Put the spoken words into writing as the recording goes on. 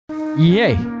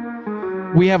Yay!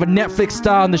 We have a Netflix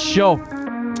star on the show.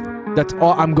 That's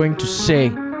all I'm going to say.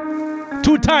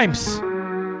 2 times.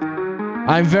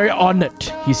 I'm very honored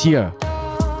he's here.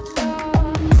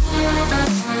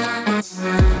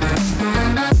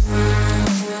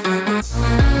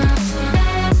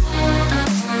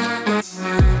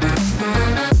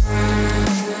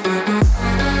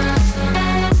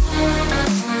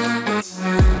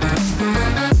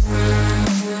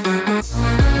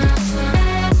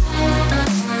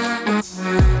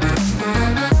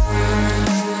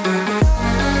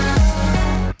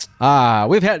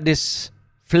 We've had this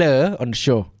flair on the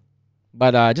show,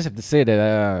 but I just have to say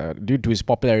that due to his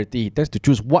popularity, he tends to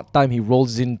choose what time he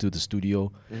rolls into the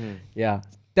studio. Yeah,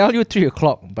 tell you 3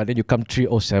 o'clock, but then you come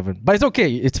 3:07. But it's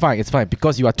okay, it's fine,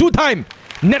 because you are 2-time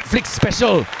Netflix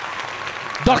special,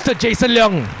 Dr. Jason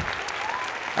Leong.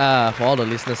 For all the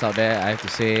listeners out there, I have to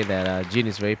say that Jin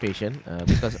is very patient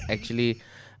because actually,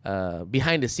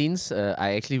 behind the scenes,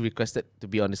 I actually requested to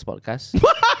be on this podcast.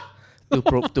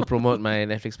 to promote my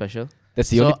Netflix special.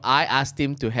 So I asked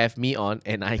him to have me on,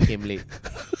 and I came late.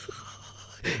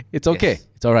 It's okay. Yes.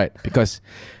 It's all right. Because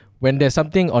when there's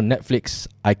something on Netflix,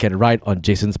 I can ride on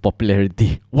Jason's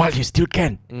popularity while you still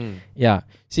can. Yeah.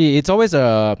 See, it's always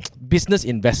a business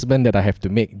investment that I have to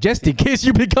make. Just in case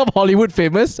you become Hollywood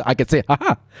famous, I can say,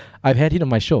 haha, I've had it on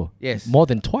my show. Yes. More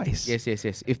than twice. Yes.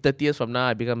 If 30 years from now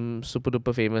I become super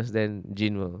duper famous, then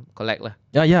Jin will collect lah.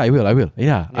 Yeah, I will.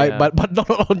 Yeah. But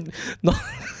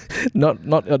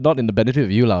not in the benefit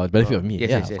of you lah, benefit of me.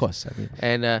 Yes. Of course. I mean.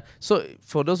 And so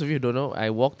for those of you who don't know, I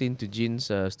walked into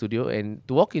Jin's studio, and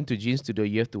to walk into Jin's studio,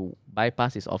 you have to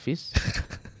bypass his office.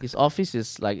 His office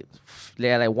is like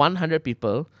there are like 100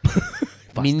 people,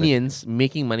 minions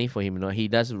making money for him. You know, he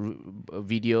does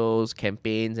videos,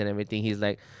 campaigns, and everything. He's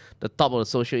like the top of the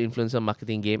social influencer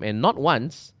marketing game, and not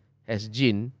once has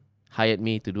Jin hired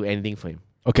me to do anything for him.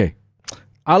 Okay.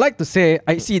 I like to say,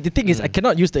 I see the thing is I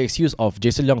cannot use the excuse of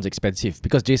Jason Leong is expensive,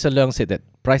 because Jason Leong said that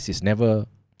price is never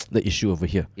the issue over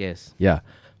here. Yes. Yeah.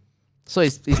 So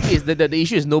the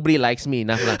issue is nobody likes me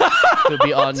enough to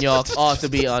be on to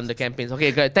be on the campaigns.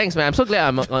 Okay, great. Thanks, man. I'm so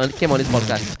glad I came on this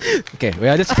podcast. Okay, we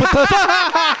are just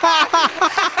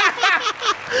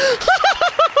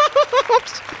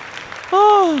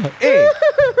hey,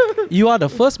 you are the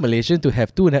first Malaysian to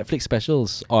have 2 Netflix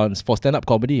specials for stand-up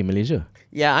comedy in Malaysia.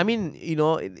 Yeah, I mean, you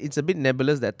know, it's a bit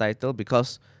nebulous, that title,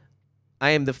 because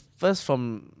I am the first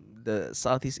from the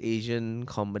Southeast Asian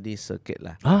comedy circuit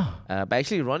lah. But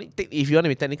actually, Ronnie, if you want to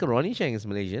be technical, Ronnie Cheng is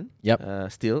Malaysian.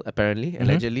 Yep. Still, apparently,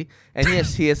 allegedly, and he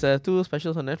has 2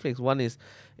 specials on Netflix. One is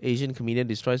Asian Comedian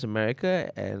Destroys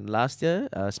America, and last year,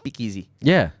 Speakeasy.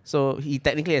 Yeah. So he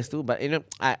technically has 2, but you know,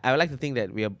 I would like to think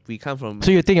that we come from. So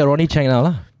you think you're Ronnie Cheng now,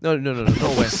 lah? No way.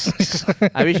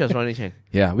 I wish I was Ronnie Cheng.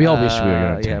 Yeah, we all wish we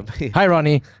were Ronnie Cheng. Hi,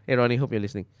 Ronnie. Hey, Ronnie. Hope you're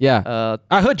listening. Yeah.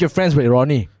 I heard you're friends with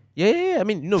Ronnie. Yeah. I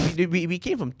mean, we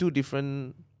came from 2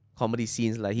 different comedy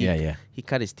scenes. Like he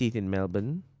cut his teeth in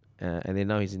Melbourne, and then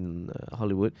now he's in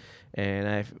Hollywood.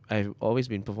 And I've always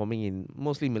been performing in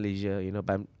mostly Malaysia, you know.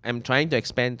 But I'm trying to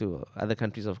expand to other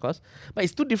countries, of course. But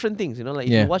it's 2 different things, you know. Like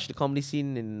if you watch the comedy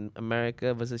scene in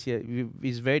America versus here,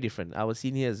 it's very different. Our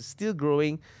scene here is still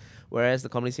growing, whereas the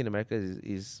comedy scene in America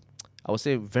is I would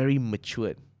say, very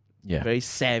matured. Yeah. Very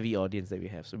savvy audience that we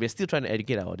have. So we're still trying to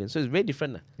educate our audience. So it's very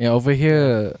different. Yeah, over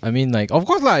here, I mean, like, of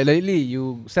course, like, lately,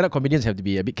 you stand-up comedians have to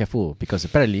be a bit careful because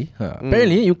apparently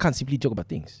you can't simply joke about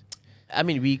things. I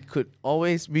mean, we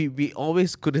always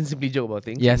couldn't simply joke about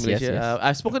things. Yes, in Malaysia. yes.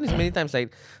 I've spoken this many times.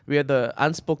 Like, we are the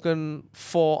unspoken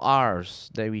 4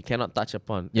 R's that we cannot touch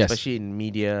upon, especially in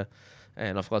media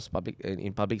and, of course,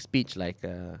 in public speech. Like,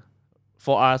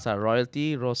 4 R's are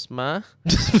royalty, Rosma,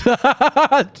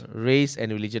 race,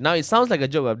 and religion. Now, it sounds like a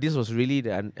joke, but this was really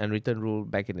the unwritten rule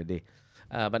back in the day.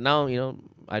 But now, you know,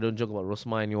 I don't joke about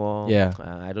Rosma anymore. Yeah.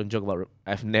 I don't joke about...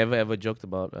 I've never ever joked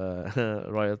about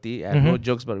royalty. I have no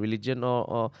jokes about religion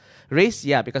or race.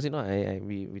 Yeah, because, you know,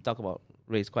 we talk about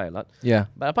race quite a lot. Yeah.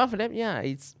 But apart from that, yeah,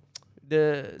 it's...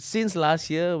 Since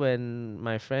last year when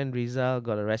my friend Rizal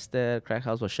got arrested, Crack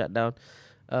House was shut down,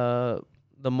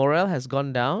 the morale has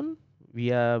gone down.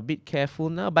 We are a bit careful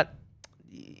now, but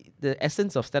the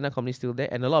essence of stand-up comedy is still there,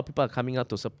 and a lot of people are coming out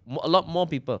to a lot more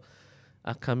people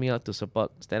are coming out to support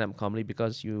stand-up comedy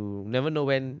because you never know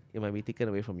when it might be taken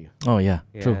away from you. Oh yeah.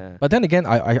 True. But then again,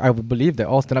 I would believe that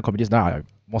all stand-up comedians now are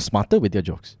more smarter with their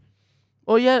jokes.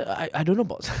 Oh yeah, I don't know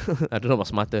about I don't know about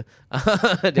smarter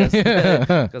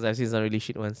because I've seen some really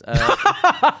shit ones.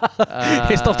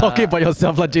 Hey, stop talking about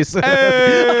yourself, like Jason.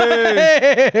 Hey!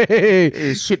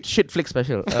 Shit flick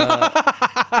special.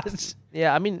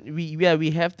 Yeah, I mean,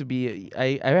 we have to be.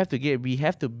 We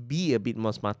have to be a bit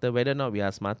more smarter. Whether or not we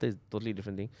are smarter is totally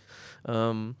different thing.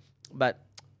 But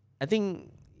I think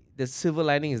the silver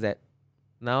lining is that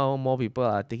now more people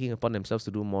are taking upon themselves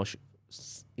to do more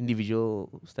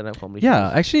individual stand-up comedy. Yeah,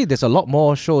 shows. actually, there's a lot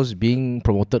more shows being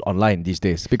promoted online these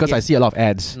days because I see a lot of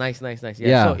ads. Nice.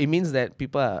 Yeah. So it means that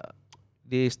people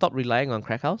they stop relying on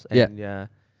Crack House and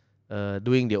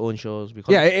doing their own shows.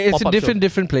 Because It's in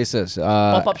different places.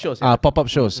 Pop-up shows. Pop-up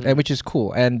shows, and which is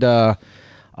cool. And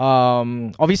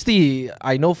obviously,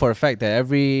 I know for a fact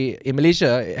that in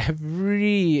Malaysia,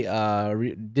 every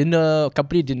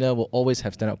company dinner will always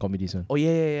have stand-up comedies. Oh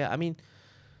yeah. I mean,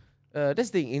 that's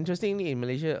the thing. Interestingly, in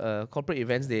Malaysia, corporate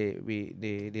events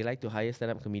they like to hire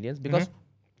stand-up comedians because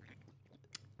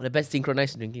the best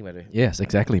synchronized drinking, by the way. Yes,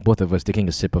 exactly. Both of us taking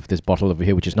a sip of this bottle over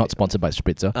here, which is not sponsored by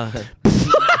Spritzer.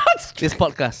 This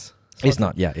podcast. It's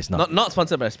not. Yeah, it's not. Not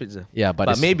sponsored by Spritzer. Yeah,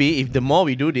 but maybe if the more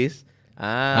we do this,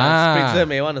 Spritzer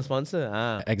may want to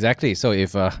sponsor. Exactly. So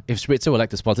if Spritzer would like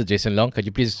to sponsor Jason Long, could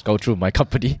you please go through my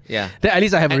company? Yeah. Then at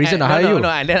least I have a reason to hire you. No,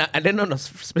 and then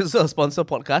Spritzer will sponsor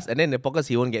podcast, and then the podcast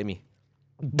he won't get me.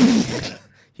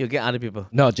 He'll get other people.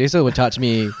 No, Jason will charge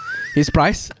me his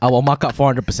price. I will mark up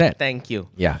 400%. Thank you.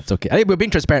 Yeah, it's okay. I think we're being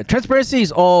transparent. Transparency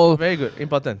is all very good.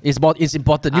 Important. It's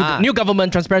important. New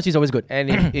government, transparency is always good.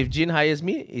 And if Jean hires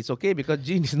me, it's okay because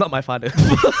Jean is not my father.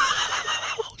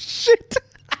 Oh, shit.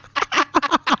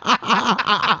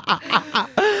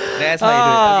 That's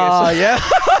how you do it.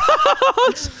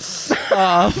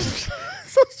 Okay,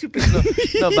 so stupid.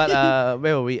 No, but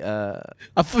where were we? I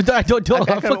don't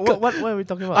know. What were we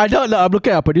talking about? I don't know. I'm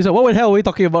looking at our producer. What the hell were we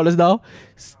talking about just now?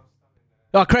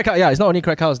 Crack House. Yeah, it's not only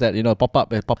Crack House that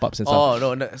pop-ups and stuff. Oh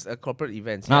no, it's, corporate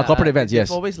events. Corporate events.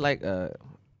 Yes. Always like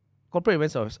corporate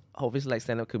events are always like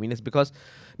stand-up comedians because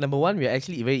number one, we're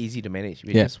actually very easy to manage.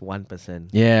 We're just one person.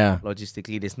 Yeah.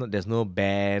 Logistically, there's no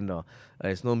band or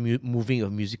there's no moving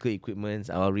of musical equipment.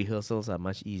 Our rehearsals are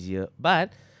much easier.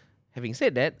 But having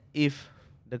said that, if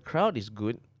the crowd is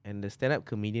good and the stand-up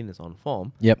comedian is on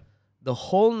form, the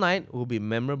whole night will be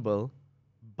memorable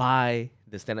by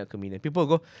the stand-up comedian. People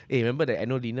go, hey, remember the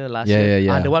annual dinner last year?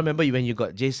 Yeah. The one remember when you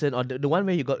got Jason, or the one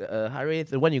where you got Harith,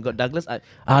 the one you got Douglas. The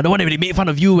one where they made fun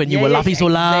of you when you were laughing so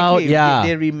loud. Yeah.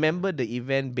 They remember the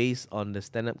event based on the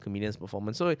stand-up comedian's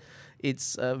performance. So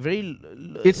it's very...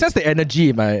 It sets the energy,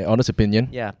 in my honest opinion.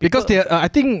 Yeah. Because I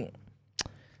think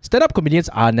stand-up comedians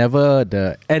are never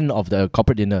the end of the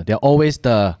corporate dinner. They're always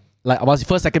once the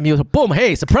first, second meal, boom,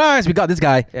 hey, surprise, we got this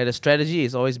guy. Yeah, the strategy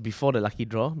is always before the lucky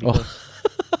draw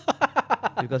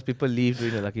because people leave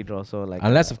during the lucky draw. So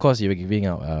unless of course you're giving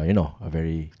out a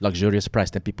very luxurious price,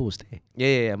 then people will stay.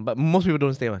 Yeah. But most people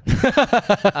don't stay, man.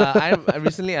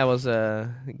 Recently I was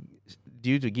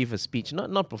due to give a speech,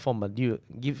 not perform, but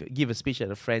give a speech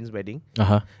at a friend's wedding.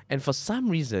 And for some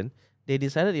reason they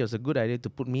decided it was a good idea to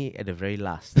put me at the very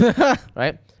last,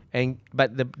 right?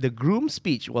 But the groom's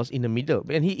speech was in the middle,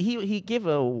 and he gave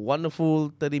a wonderful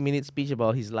 30-minute speech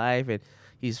about his life and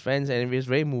his friends, and it was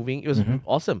very moving. It was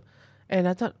awesome, and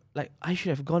I thought I should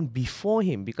have gone before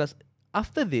him because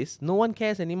after this, no one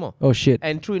cares anymore. Oh shit!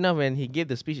 And true enough, when he gave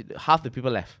the speech, half the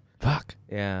people left. Fuck.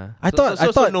 Yeah. I thought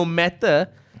so no matter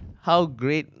how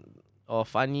great or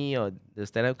funny or the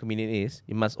stand-up comedian is,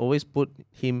 you must always put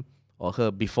him or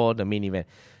her before the main event.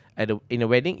 In a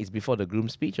wedding, it's before the groom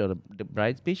speech or the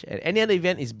bride speech, and any other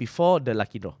event is before the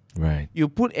lucky draw. Right. You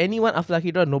put anyone after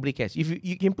lucky draw, nobody cares. If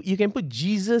you can put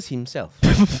Jesus himself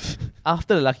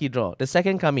after the lucky draw, the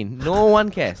second coming, no one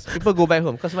cares. People go back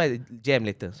home because why jam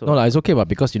later. So no, it's okay, but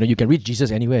because you can reach Jesus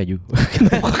anywhere. You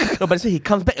no, but he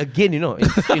comes back again.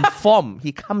 In form,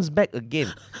 he comes back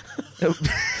again.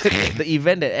 The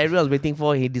event that everyone's waiting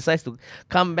for, he decides to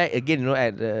come back again.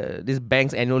 At this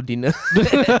bank's annual dinner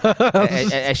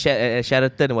at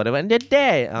Sheraton or whatever, and they're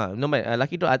there. No man,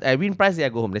 lucky draw. I win prize, I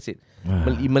go home. That's it.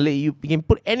 Malay, you can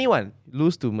put anyone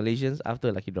lose to Malaysians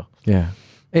after lucky draw. Yeah.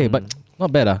 Hey, but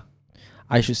not bad.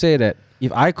 I should say that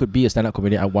if I could be a stand-up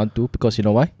comedian, I want to, because you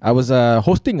know why? I was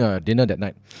hosting a dinner that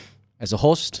night. As a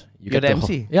host, you're the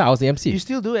MC. Yeah, I was the MC. You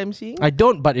still do MC? I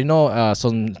don't, but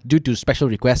so due to special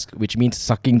requests, which means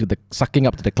sucking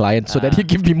up to the client, so that he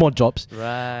give me more jobs.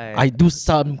 Right. I do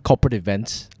some corporate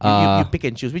events. You pick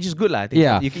and choose, which is good, lah. I think.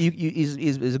 Yeah.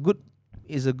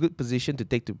 Is a good position to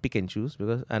take, to pick and choose,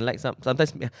 because unlike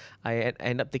sometimes I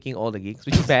end up taking all the gigs,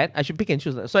 which is bad. I should pick and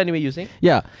choose. So anyway, you saying?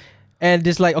 Yeah. And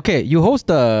it's like, okay, you host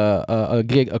a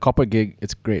gig, a corporate gig.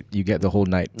 It's great. You get the whole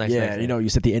night. Nice, yeah, nice, you know, you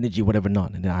set the energy, whatever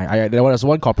not. And then there was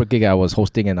one corporate gig I was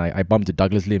hosting, and I bumped to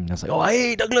Douglas Lim. And I was like, oh,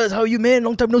 hey, Douglas, how are you, man?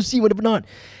 Long time no see, whatever not.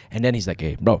 And then he's like,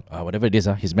 hey, bro, whatever it is,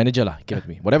 his manager, give it to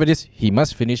me. Whatever it is, he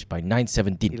must finish by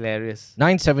 9:17. Hilarious.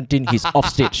 9:17, he's off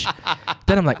stage.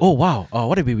 Then I'm like, oh, wow.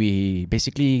 What if we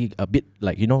basically a bit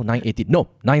like, 9:18? No,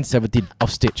 9:17, off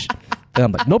stage. Then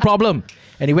I'm like, no problem.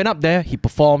 And he went up there, he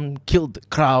performed, killed the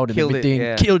crowd and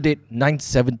everything, killed it.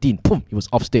 9:17, boom, he was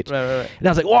off stage. Right. And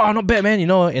I was like, wow, not bad, man,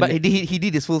 And but he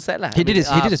did his full set lah. He did his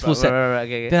full set. Right,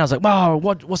 okay. Then I was like, wow,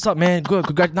 what's up, man?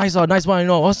 Good, nice one,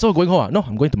 What's so going on? No,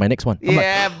 I'm going to my next one. I'm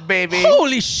like, baby.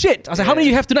 holy shit! I was like, how many do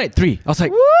you have tonight? 3. I was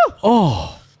like,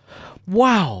 oh,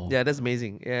 wow. Yeah, that's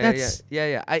amazing.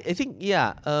 Yeah. I think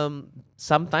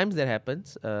sometimes that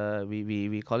happens.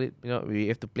 We call it. We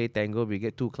have to play tango. We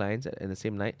get 2 clients at the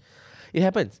same night. It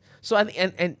happens. So I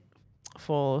think and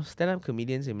for stand-up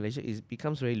comedians in Malaysia, it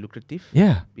becomes very lucrative.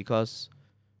 Yeah. Because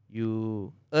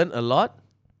you earn a lot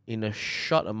in a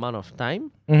short amount of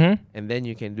time, and then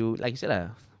you can do, like you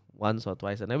said, once or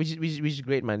twice a night, which is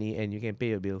great money, and you can pay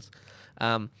your bills.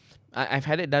 I've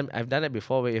had it done. I've done it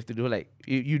before, where you have to do like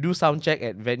you do sound check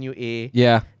at venue A.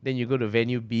 Yeah. Then you go to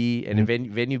venue B, and the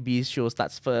venue B's show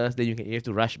starts first. Then you have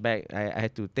to rush back. I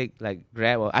had to take like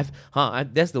Grab or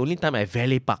that's the only time I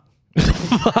valet park.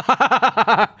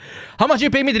 How much you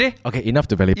pay me today? Okay, enough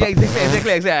to valet park.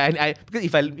 Yeah, exactly. Because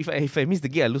if I miss the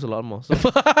gig, I lose a lot more. So,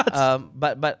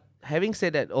 but having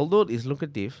said that, although it's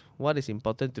lucrative, what is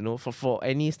important to know for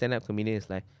any stand-up comedian is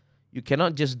like, you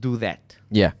cannot just do that.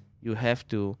 Yeah. You have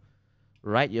to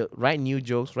write new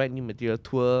jokes, write new material,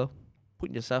 tour,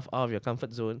 put yourself out of your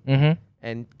comfort zone,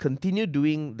 and continue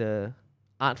doing the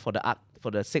art for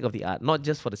the sake of the art, not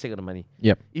just for the sake of the money.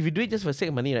 Yep. If you do it just for the sake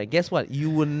of money, right? Guess what? You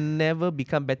will never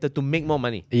become better to make more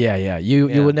money. Yeah. You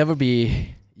will never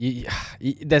be.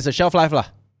 There's a shelf life lah.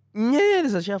 Yeah,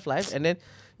 there's a shelf life, and then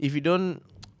if you don't.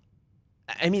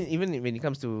 I mean, even when it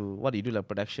comes to what you do, like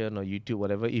production or YouTube,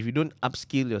 whatever, if you don't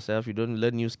upskill yourself, you don't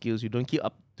learn new skills, you don't keep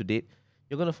up to date,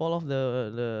 you're gonna fall off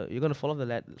the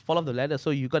ladder. So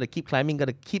you gotta keep climbing,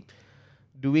 gotta keep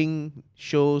doing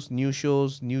shows, new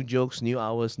jokes, new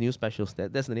hours, new specials.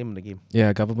 That's the name of the game.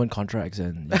 Yeah, government contracts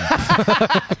and.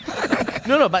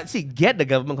 No, but see, get the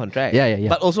government contract. Yeah.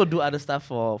 But also do other stuff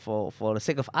for the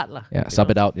sake of art lah. Yeah, sub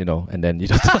it out, and then you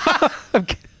don't.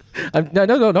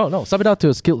 No. Sub it out to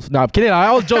a skill. No, I'm kidding.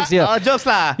 All jokes here. All jokes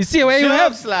lah. You see, when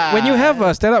you have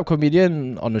a stand-up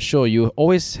comedian on the show, you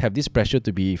always have this pressure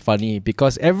to be funny,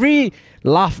 because every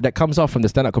laugh that comes out from the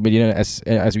stand-up comedian,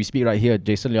 as we speak right here,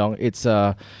 Jason Leong, it's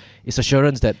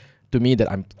assurance that to me that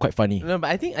I'm quite funny. No, but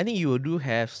I think you do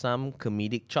have some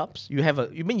comedic chops. You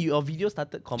mean your video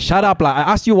started comedy? Shut up lah. I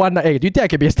asked you one night, hey, do you think I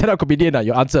can be a stand-up comedian?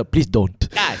 Your answer, please don't.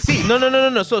 See,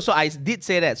 no. So I did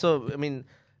say that. So I mean,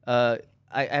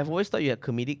 I've always thought you had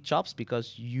comedic chops,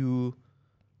 because your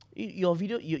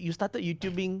video you started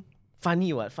YouTubing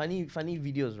funny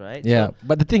videos, right? Yeah, so,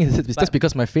 but the thing is, it's just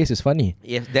because my face is funny.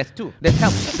 Yes, that too. That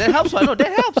helps. That helps. I know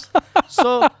that helps.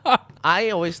 So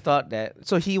I always thought that.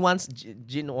 So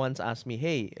Jin once asked me,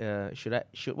 hey, what's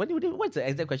the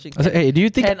exact question? I said, hey, do you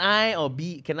think should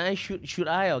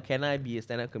I or can I be a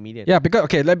stand-up comedian? Yeah, because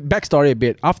backstory a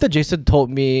bit. After Jason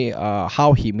told me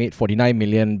how he made 49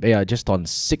 million just on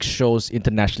 6 shows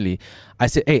internationally, I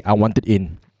said, hey, I want it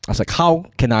in. I was like, how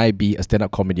can I be a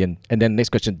stand-up comedian? And then next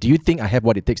question, do you think I have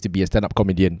what it takes to be a stand-up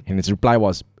comedian? And his reply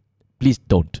was, please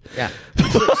don't. Yeah.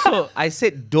 So I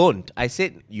said don't. I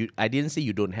said I didn't say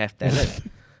you don't have talent.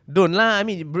 Don't lah. I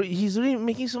mean, bro, he's already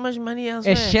making so much money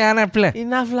elsewhere. Shut up lah.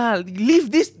 Enough lah.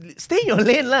 Leave this. Stay in your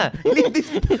lane lah. Leave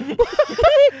this.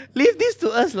 Leave this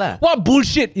to us lah. What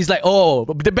bullshit? He's like,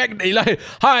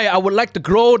 hi, I would like to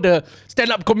grow the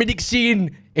stand-up comedic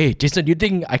scene. Hey, Jason, do you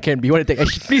think I can be what it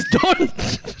takes? Please don't.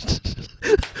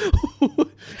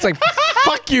 It's like,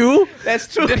 fuck you.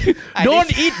 That's true.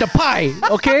 Don't eat the pie,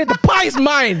 okay? The pie is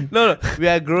mine. No. We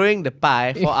are growing the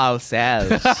pie for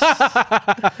ourselves.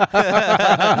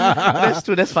 That's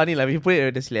true. That's funny. Like, we put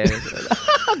it this hilarious.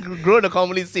 Grow the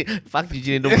comedy scene. Fuck you,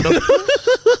 Jin.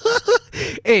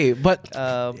 Hey, but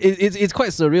it's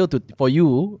quite surreal for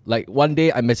you. Like, one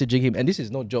day I'm messaging him, and this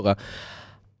is no joke.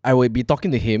 I will be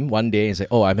talking to him one day and say,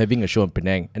 oh, I'm having a show in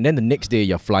Penang. And then the next day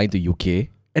you're flying to UK.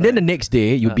 And then the next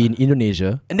day you'll be in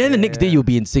Indonesia. And then the next day you'll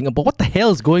be in Singapore. What the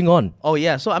hell is going on? Oh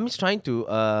yeah, so I'm just trying to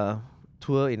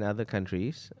tour in other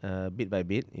countries, bit by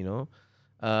bit,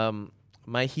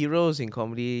 my heroes in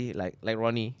comedy, like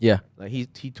Ronnie. Yeah. Like he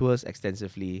tours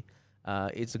extensively.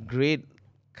 It's a great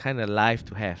kind of life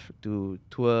to have, to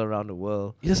tour around the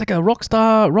world. It's like a rock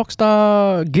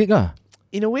star gig.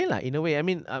 In a way, like in a way. I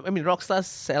mean, Rockstars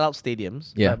sell out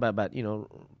stadiums. Yeah. But you know,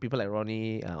 people like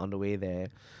Ronnie are on the way there.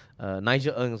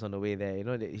 Nigel Eng's on the way there. You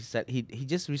know, he said he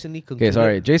just recently concluded. Okay,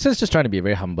 sorry. Jason's just trying to be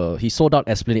very humble. He sold out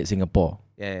Esplanade Singapore.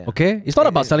 Yeah. Okay? It's not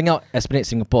about selling out Esplanade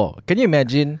Singapore. Can you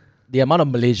imagine the amount of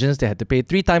Malaysians that had to pay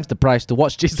 3 times the price to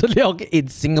watch Jason Leong in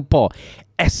Singapore?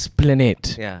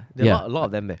 Esplanade. Yeah. There are a lot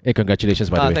of them there. Hey, congratulations,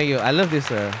 by the way. Thank you. I love this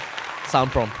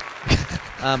sound prompt.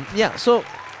 Yeah. So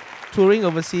touring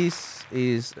overseas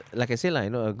is, like I said, like, you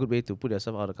know, a good way to put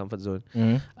yourself out of the comfort zone.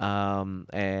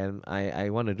 And I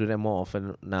want to do that more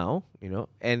often now, you know.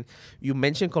 And you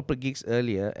mentioned corporate gigs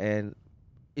earlier, and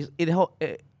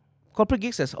corporate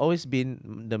gigs has always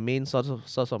been the main source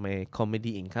of my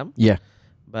comedy income. Yeah.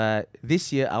 But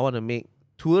this year I want to make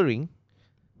touring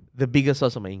the biggest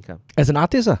source of my income. As an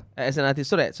artist, As an artist,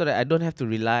 so that I don't have to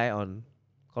rely on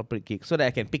corporate gigs, so that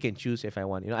I can pick and choose if I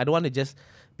want. You know, I don't want to just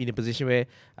be in a position where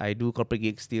I do corporate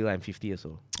gigs till I'm 50 years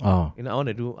old. Oh. You know, I want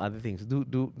to do other things.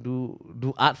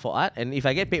 Do art for art, and if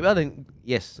I get paid well, then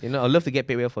yes, you know, I'd love to get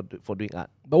paid well for doing art.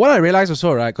 But what I realized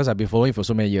also, right, because I've been following you for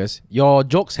so many years, your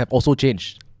jokes have also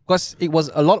changed. Because it was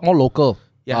a lot more local.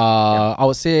 Yeah. I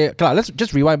would say, okay, let's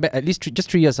just rewind back at least just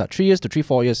 3 years. 3 years to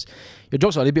 4 years. Your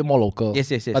jokes are a little bit more local.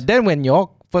 Yes. But then when your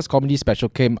first comedy special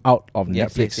came out of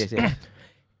Netflix, Yes.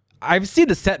 I've seen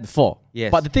the set before.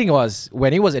 Yes. But the thing was,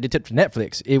 when it was edited for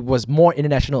Netflix, it was more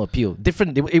international appeal.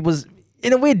 Different. It was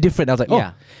in a way different. I was like, oh.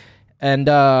 Yeah. And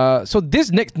so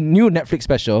this new Netflix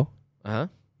special,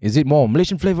 is it more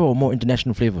Malaysian flavor or more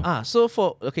international flavor? So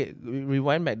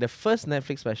rewind back. The first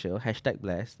Netflix special,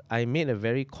 #Blessed, I made a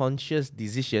very conscious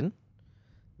decision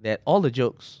that all the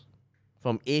jokes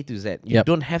from A to Z, you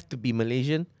don't have to be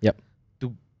Malaysian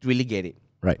to really get it.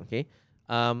 Right. Okay.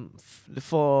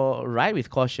 For Ride with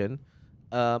Caution,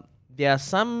 there are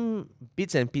some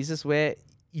bits and pieces where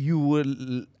you will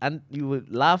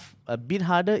laugh a bit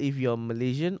harder if you're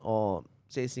Malaysian or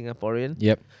say Singaporean.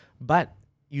 Yep. But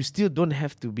you still don't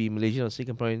have to be Malaysian or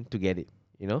Singaporean to get it.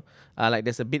 You know, like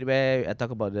there's a bit where I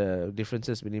talk about the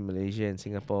differences between Malaysia and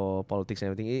Singapore, politics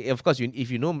and everything. Of course,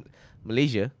 if you know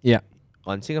Malaysia,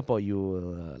 on Singapore, you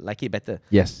will like it better.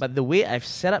 Yes. But the way I've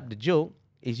set up the joke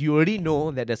is you already know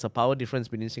that there's a power difference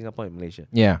between Singapore and Malaysia.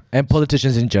 Yeah, and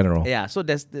politicians in general. Yeah, so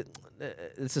there's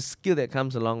it's a skill that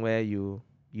comes along where you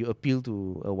appeal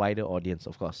to a wider audience,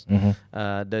 of course.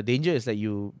 The danger is that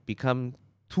you become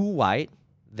too wide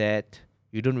that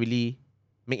you don't really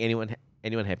make anyone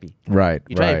happy. Right.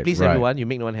 You try and please everyone, you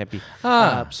make no one happy.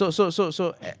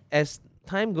 So as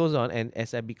time goes on and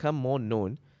as I become more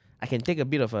known, I can take a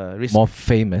bit of a risk. More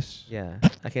famous. Yeah,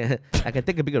 I can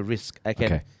take a bigger risk. I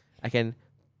can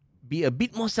be a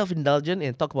bit more self-indulgent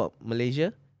and talk about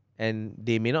Malaysia, and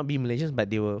they may not be Malaysians, but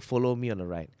they will follow me on the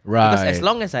ride. Right. Because as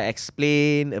long as I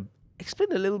explain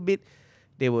a little bit,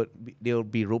 they will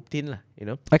be roped in, you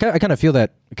know. I kind of feel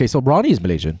that. Okay, so Ronnie is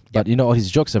Malaysian, but you know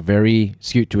his jokes are very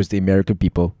skewed towards the American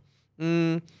people.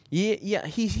 Yeah.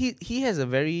 He has a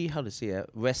very, how to say,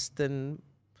 Western.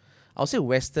 I'll say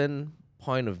Western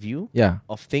point of view.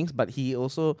 Of things, but he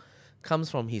also comes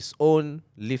from his own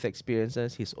lived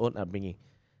experiences, his own upbringing.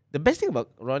 The best thing about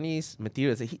Ronnie's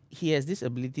material is that he has this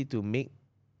ability to make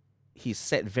his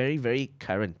set very, very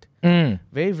current.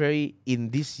 Very, very in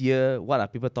this year, what are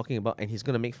people talking about? And he's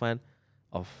going to make fun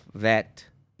of that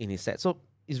in his set. So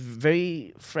it's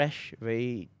very fresh,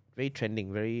 very, very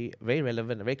trending, very, very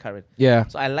relevant, very current. Yeah.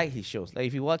 So I like his shows. Like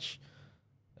if you watch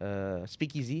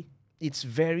Speakeasy, it's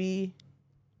very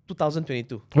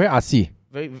 2022. Very artsy.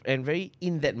 Very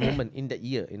in that moment, in that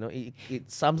year, you know, it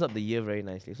sums up the year very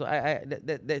nicely. So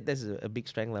that's a big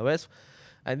strength. Whereas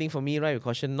I think for me, Ride with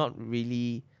Caution, not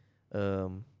really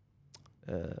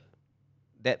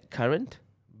that current,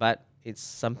 but it's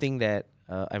something that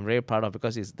I'm very proud of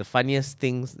because it's the funniest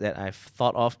things that I've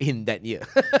thought of in that year.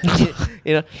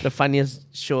 You know, the funniest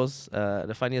shows,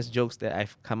 the funniest jokes that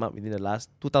I've come up within the last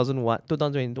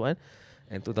 2021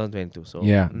 and 2022. So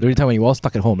the only time when you all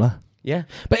stuck at home, lah. Yeah.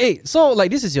 But hey, so like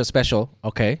this is your special,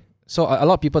 okay? So a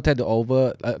lot of people tend to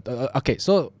okay,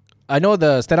 so I know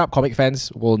the stand-up comic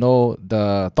fans will know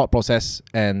the thought process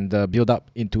and the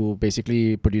build-up into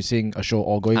basically producing a show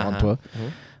or going on tour.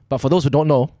 But for those who don't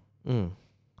know,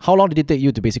 how long did it take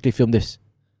you to basically film this?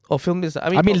 Film this.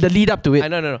 I mean the lead up to it.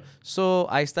 No. So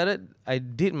I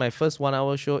did my first 1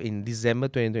 hour show in December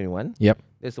 2021. Yep.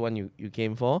 That's the one you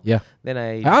came for. Yeah. Then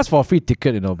I asked for a free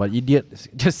ticket, you know, but idiot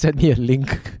just sent me a link.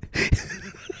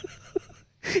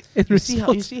 You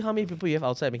see how many people you have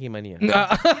outside making money?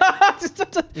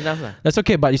 Enough lah. That's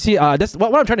okay, but you see, that's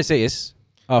what I'm trying to say is,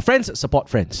 friends support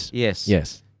friends. Yes.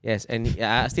 And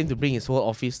I asked him to bring his whole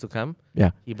office to come.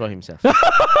 Yeah. He brought himself.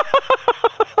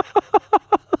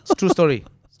 True story.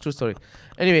 True story.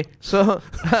 Anyway, so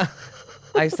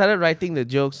I started writing the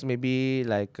jokes maybe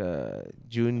like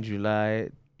June,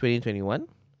 July 2021.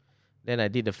 Then I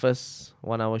did the first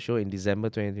 1 hour show in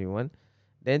December 2021.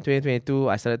 Then 2022,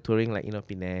 I started touring like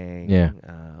Penang. Yeah.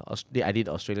 I did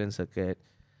Australian circuit,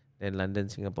 then London,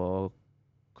 Singapore,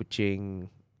 Kuching,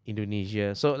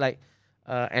 Indonesia. So like,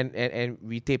 and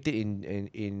we taped it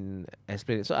in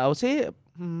Esplanade. So I would say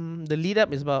the lead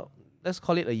up is about, let's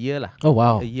call it a year lah. Oh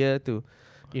wow. A year to,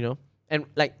 and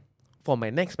like for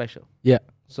my next special. Yeah.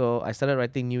 So I started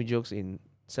writing new jokes in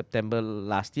September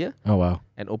last year. Oh wow.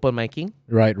 And open micing.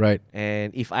 Right.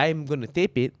 And if I'm gonna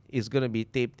tape it, it's gonna be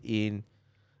taped in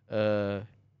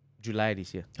July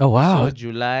this year. Oh wow. So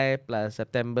July plus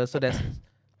September. So that's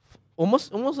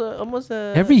almost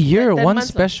every year 10 one months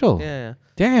special. Yeah.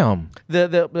 Damn.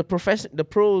 The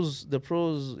pros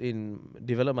in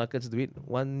developed markets do it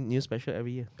one new special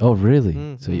every year. Oh really?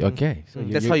 So okay. So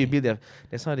that's how you build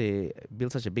that's how they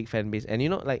build such a big fan base. And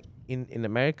like in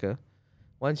America,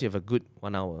 once you have a good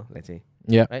 1 hour, let's say.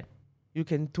 Yeah. Right? You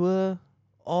can tour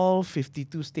all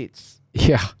 52 states.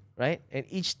 Yeah. Right? And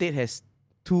each state has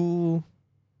two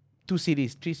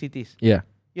cities, 3 cities. Yeah.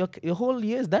 Your whole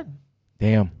year is done.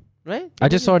 Damn. Right? I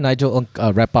just saw Nigel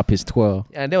wrap up his tour.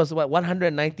 And there was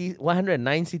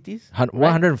 109 cities?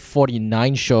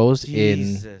 149 shows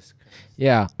Jesus Christ.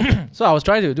 Yeah. So I was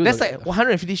trying to do that's like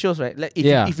 150 shows, right? Like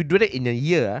if you do that in a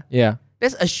year, yeah.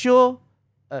 That's a show.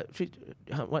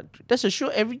 That's a show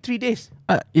every 3 days.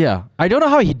 Yeah, I don't know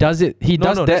how he does it. He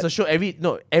does that. That's a show every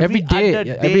day. Every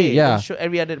day. Yeah. Show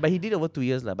every other. But he did over 2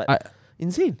 years, lah. But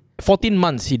insane. 14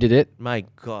 months he did it. My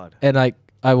God. And like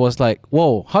I was like,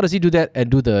 whoa, how does he do that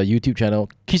and do the YouTube channel?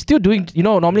 He's still doing.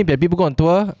 Normally when people go on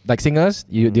tour, like singers,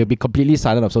 they'll be completely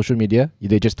silent of social media.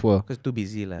 They just tour. Because too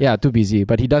busy, lah. Yeah, too busy.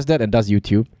 But he does that and does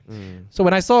YouTube. So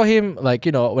when I saw him,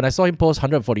 when I saw him post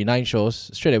 149 shows,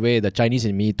 straight away the Chinese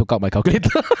in me took out my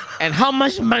calculator. And how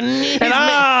much money? And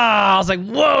I was like,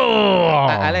 whoa!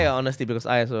 I like your honesty because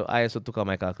I also took out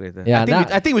my calculator. Yeah,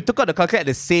 I think we took out the calculator at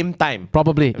the same time.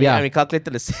 Probably, yeah. And we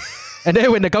calculated the same. And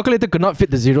then when the calculator could not fit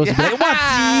the zeros, you'd be like,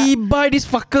 what? Buy this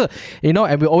fucker.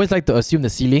 And we always like to assume the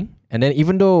ceiling. And then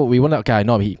even though we want to, okay, I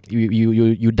know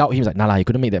you doubt him, he's like, nah, he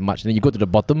couldn't make that much. And then you go to the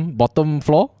bottom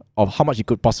floor of how much he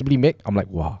could possibly make. I'm like,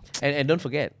 wow. And don't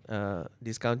forget,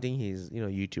 discounting his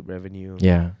YouTube revenue.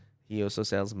 Yeah. He also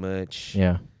sells merch.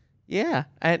 Yeah. Yeah.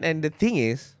 And the thing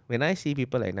is, when I see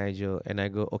people like Nigel and I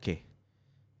go, okay,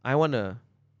 I wanna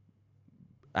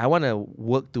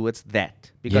work towards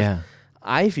that. Because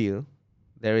I feel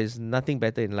there is nothing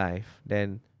better in life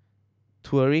than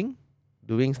touring,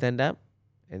 doing stand-up,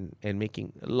 and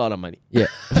making a lot of money. Yeah.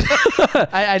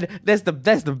 That's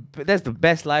the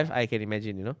best life I can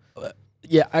imagine,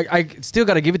 Yeah, I still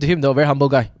gotta give it to him though. Very humble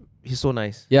guy. He's so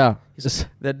nice. Yeah.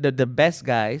 The best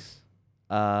guys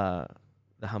are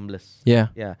the humblest. Yeah.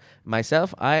 Yeah.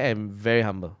 Myself, I am very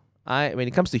humble. When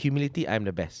it comes to humility, I'm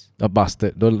the best. A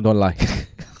bastard. Don't lie.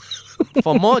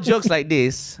 For more jokes like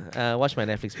this, watch my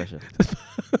Netflix special.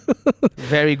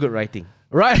 Very good writing.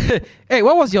 Right. Hey,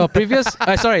 what was your previous?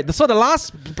 Sorry. So the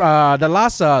last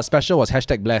special was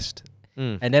 #blessed,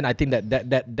 and then I think that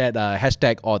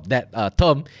hashtag or that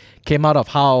term came out of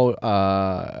how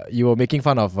you were making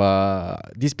fun of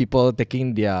these people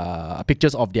taking their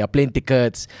pictures of their plane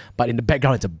tickets, but in the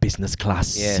background it's a business class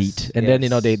seat, and then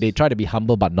they try to be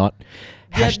humble but not.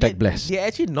 #blessed. They're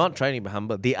actually not trying to be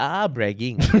humble. They are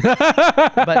bragging,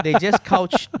 but they just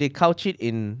couch it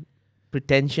in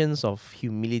pretensions of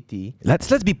humility. Let's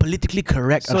be politically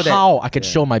correct so on how I can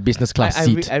show my business class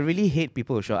seat. I really hate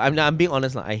people who show off. I'm being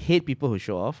honest now. I hate people who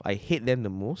show off. I hate them the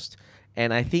most.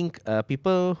 And I think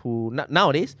people who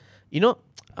nowadays,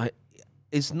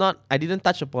 it's not. I didn't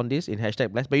touch upon this in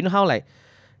 #blessed, but you know how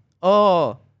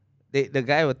the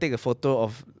guy will take a photo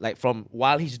of from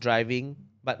while he's driving,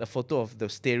 but a photo of the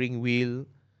steering wheel.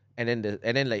 And then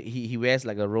he wears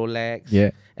like a Rolex. Yeah.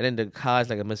 And then the car is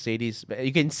like a Mercedes. But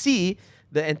you can see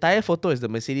the entire photo is the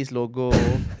Mercedes logo,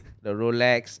 the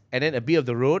Rolex, and then a bit of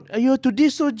the road. Yo, today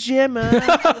so jam, man.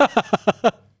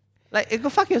 Go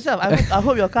fuck yourself. I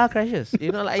hope your car crashes.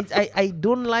 I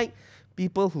don't like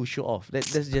people who show off.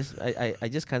 That's just I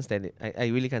just can't stand it. I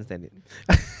really can't stand it.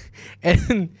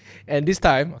 And this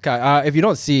time, okay, if you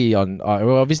don't see on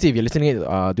obviously if you're listening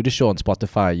to this show on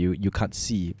Spotify, you can't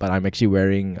see, but I'm actually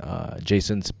wearing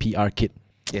Jason's PR kit.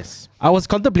 Yes. I was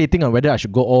contemplating on whether I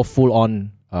should go all full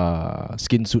on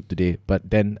skin suit today, but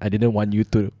then I didn't want you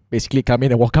to basically come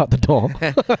in and walk out the door.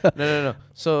 No.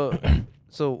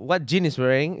 So what Jin is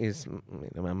wearing is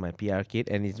my PR kit,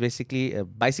 and it's basically a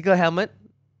bicycle helmet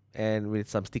and with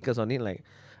some stickers on it like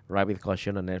Ride with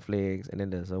Caution on Netflix, and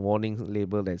then there's a warning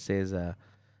label that says,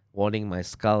 "Warning, my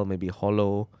skull may be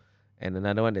hollow," and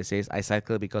another one that says, "I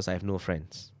cycle because I have no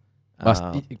friends."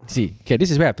 See, okay, this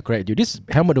is where I have to correct you. This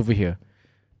helmet over here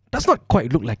does not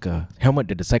quite look like a helmet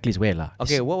that the cyclists wear, lah.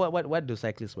 Okay, what do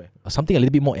cyclists wear? Something a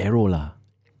little bit more aero, lah.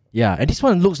 Yeah, and this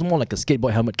one looks more like a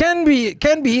skateboard helmet. Can be.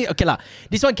 Okay, lah.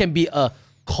 This one can be a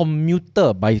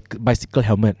commuter bicycle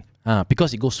helmet.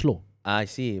 Because it goes slow. I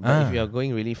see. But if you are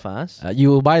going really fast,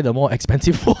 you buy the more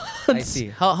expensive ones. I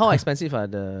see. How expensive are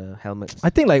the helmets?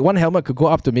 I think like one helmet could go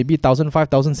up to maybe 1,500,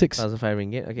 1,600. 1,500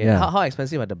 ringgit. Okay. Yeah. How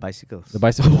expensive are the bicycles? The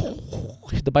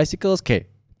bicycles, okay,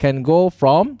 can go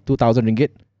from 2,000 ringgit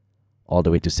all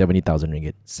the way to 70,000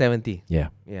 ringgit. 70. Yeah.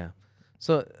 Yeah.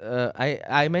 So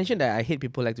I mentioned that I hate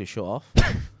people like to show off.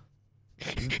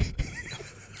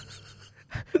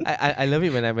 I love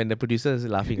it when the producer is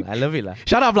laughing. I love it lah.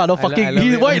 Shut up lah! Don't fucking.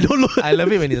 Why don't look? I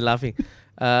love it when he's laughing.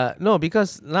 No,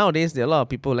 because nowadays there are a lot of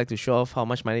people who like to show off how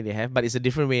much money they have, but it's a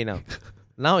different way now.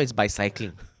 Now it's by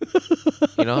cycling.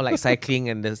 Like cycling,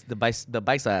 and the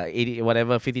bikes are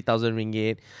 50,000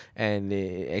 ringgit, and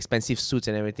the expensive suits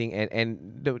and everything, and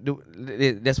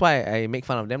that's why I make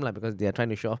fun of them lah, because they are trying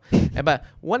to show off. But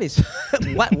one is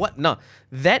what? No,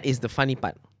 that is the funny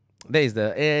part. That is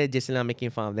the Jesselina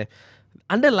making fun of them.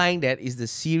 Underlying that is the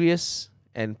serious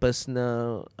and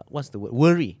personal, what's the word,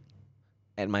 worry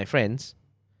at my friends,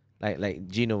 like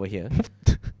Jean over here,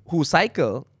 who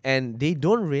cycle and they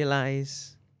don't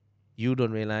realize, you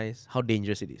don't realize how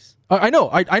dangerous it is. I know.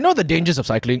 I know the dangers of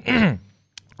cycling.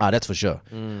 That's for sure.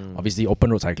 Obviously,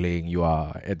 open road cycling, you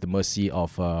are at the mercy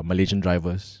of Malaysian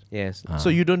drivers. Yes. So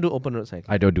you don't do open road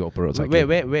cycling? I don't do open road cycling.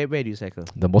 Where do you cycle?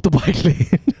 The motorbike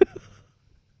lane.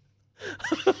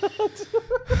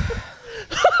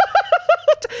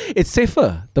 It's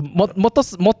safer. The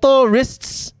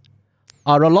motorists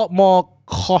are a lot more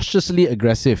cautiously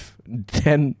aggressive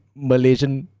than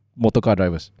Malaysian motorcar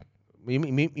drivers. You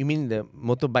mean the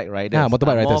motorbike riders? Yeah,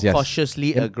 motorbike riders, more yes.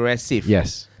 cautiously aggressive.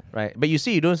 Yes. Right. But you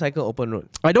say you don't cycle open road.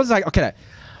 I don't cycle. Okay,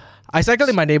 I cycle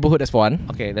in my neighborhood, that's for one.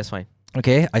 Okay, that's fine.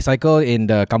 Okay, I cycle in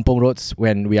the kampong roads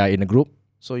when we are in a group.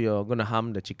 So you're going to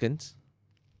harm the chickens?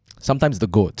 Sometimes the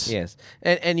goats. Yes.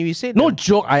 And you say... No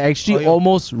joke, I actually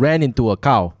almost ran into a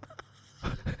cow.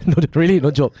 No, really,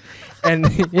 no joke. And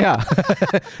yeah.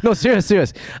 No,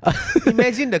 serious.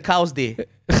 Imagine the cow's day.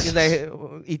 He's like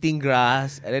eating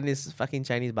grass, and then this fucking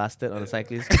Chinese bastard on a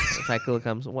cycle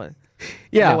comes. What?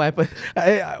 Yeah. What happened?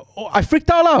 I freaked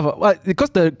out lah,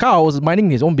 because the cow was minding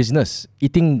his own business,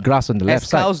 eating grass on the left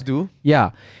side. As cows do.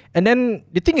 Yeah. And then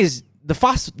the thing is, the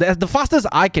fastest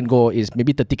I can go is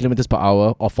maybe 30 kilometers per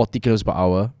hour or 40 kilometers per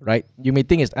hour, right? You may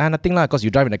think it's nothing lah, because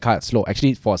you drive in a car it's slow.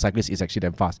 Actually, for a cyclist, it's actually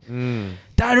damn fast. Then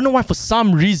I don't know why, for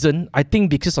some reason, I think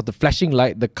because of the flashing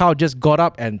light, the cow just got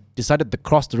up and decided to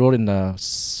cross the road in the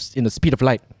speed of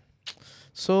light.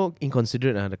 So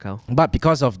inconsiderate, the cow. But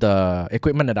because of the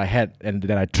equipment that I had and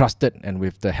that I trusted, and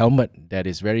with the helmet that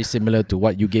is very similar to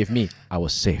what you gave me, I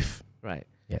was safe. Right.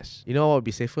 Yes. You know what would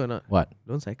be safer or not? What?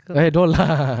 Don't cycle. Hey, don't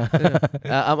lah.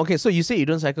 Okay, so you say you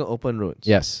don't cycle open roads.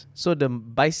 Yes. So the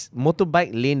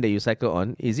motorbike lane that you cycle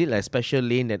on, is it like a special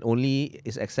lane that only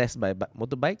is accessed by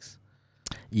motorbikes?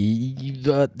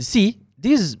 See,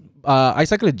 this I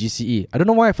cycle at GCE. I don't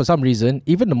know why, for some reason,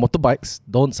 even the motorbikes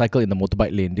don't cycle in the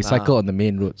motorbike lane. They cycle on the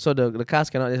main road. So the cars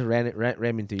cannot just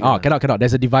ram into you. Oh, cannot.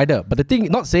 There's a divider. But the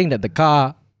thing, not saying that the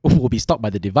car will be stopped by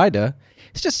the divider.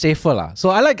 It's just safer lah. So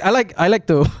I like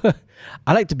to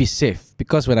I like to be safe,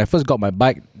 because when I first got my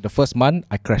bike, the first month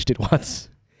I crashed it once.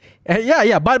 And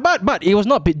but it was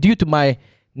not due to my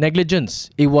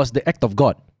negligence. It was the act of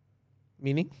God.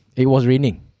 Meaning? It was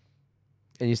raining.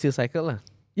 And you still cycle lah?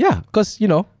 Yeah, because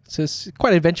it's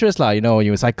quite adventurous lah.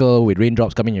 You cycle with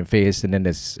raindrops coming in your face, and then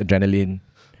there's adrenaline.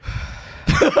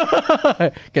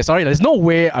 Okay, sorry. There's no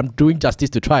way I'm doing justice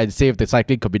to try and save the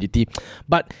cycling community,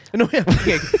 but no.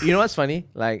 Okay, you know what's funny?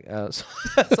 Like, so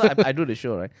I do the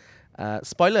show, right?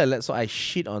 Spoiler alert. So I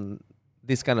shit on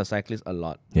this kind of cyclists a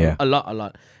lot. Yeah, a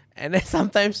lot. And then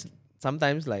sometimes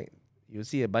like you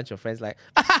see a bunch of friends like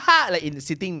like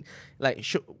sitting like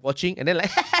watching, and then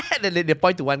like then they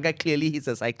point to one guy. Clearly he's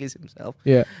a cyclist himself.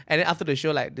 Yeah. And then after the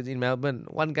show, like in Melbourne,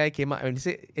 one guy came up and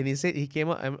he said he came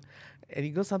up and he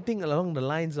goes something along the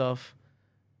lines of,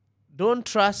 "Don't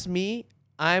trust me,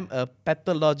 I'm a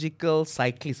pathological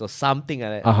cyclist," or something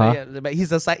like that. Uh-huh. But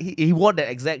he wore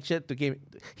that exact shirt to game.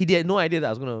 He had no idea that I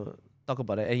was gonna talk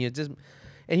about it, and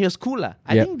he was cool lah.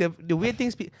 I think the weird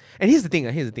things. And here's the thing,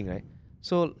 right?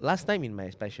 So last time in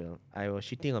my special, I was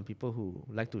shitting on people who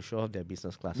like to show off their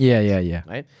business class. Yeah.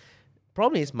 Right?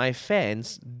 Problem is, my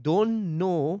fans don't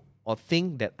know or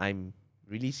think that I'm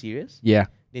really serious. Yeah.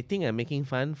 they think I'm making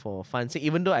fun for fun sake,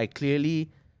 even though I clearly,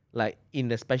 like in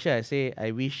the special, I say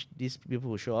I wish these people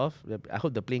will show off. I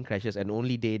hope the plane crashes and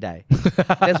only they die.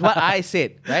 That's what I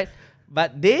said, right?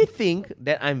 But they think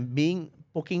that I'm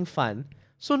poking fun.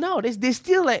 So nowadays they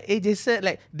still like AJ said,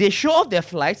 like they show off their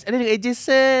flights and then AJ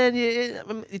said,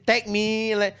 tag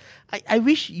me, like I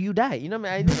wish you die. You know what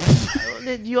I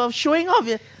mean? You are showing off.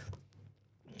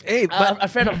 Hey, but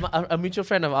a mutual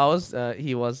friend of ours,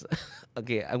 he was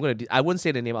okay. I won't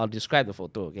say the name. I'll describe the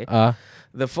photo. Okay,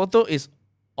 the photo is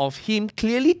of him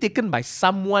clearly taken by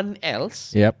someone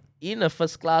else. Yep. In a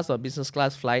first class or business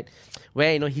class flight,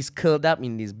 where he's curled up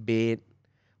in his bed,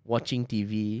 watching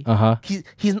TV.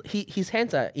 His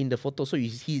hands are in the photo, so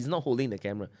he's not holding the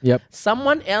camera. Yep.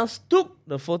 Someone else took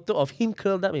the photo of him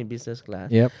curled up in business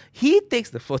class. Yep. He takes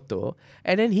the photo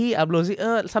and then he uploads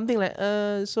it. Something like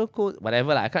so cool,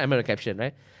 whatever. I can't remember the caption,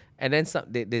 right? And then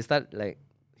they start like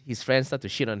his friends start to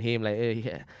shit on him, like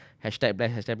hashtag blah,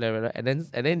 hashtag blah, blah, blah.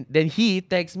 And then he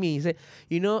tags me. He said,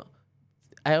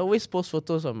 I always post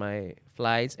photos of my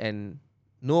flights and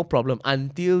no problem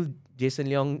until Jason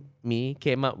Leong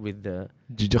came up with the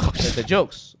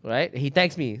jokes, right? He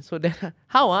tags me. So then,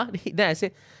 how? Then I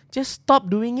said, just stop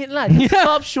doing it, lah. Just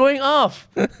stop showing off.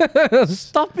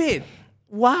 Stop it.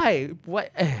 Why?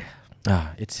 What?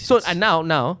 And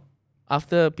now,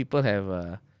 after people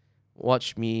have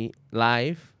watched me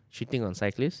live shitting on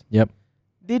cyclists, yep,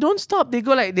 they don't stop. They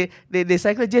go like they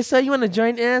cycle. Jason, you want to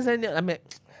join us? And I'm like.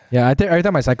 Yeah, I think every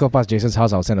time I cycle past Jason's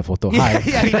house, I'll send a photo. Hi.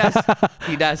 Yeah, he does.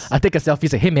 He does. I take a selfie,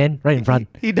 say, hey man, right in front.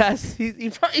 He does. He's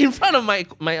in front of my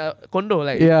condo.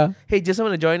 Like, hey, Jason,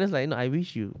 want to join us? Like, no, I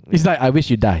wish you. He's like, I wish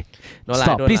you die. No,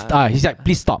 stop. Please. He's like,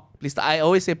 please stop. Please stop. I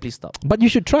always say, please stop. But you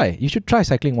should try. You should try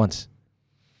cycling once.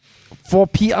 For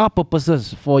PR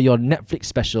purposes, for your Netflix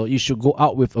special, you should go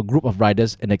out with a group of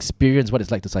riders and experience what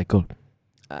it's like to cycle.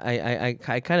 I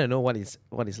kind of know what it's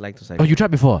like to cycle. Oh, you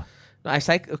tried before? No, I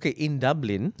cycle. Okay, in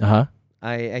Dublin.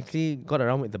 I actually got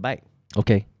around with the bike.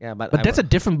 Okay. Yeah, but that's a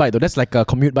different bike though. That's like a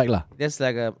commute bike lah. That's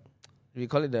like we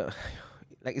call it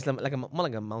it's like more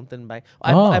like a mountain bike.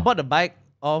 I bought the bike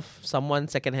off someone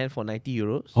secondhand for 90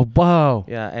 euros. Oh wow.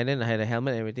 Yeah, and then I had a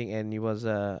helmet and everything, and it was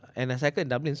and I cycled in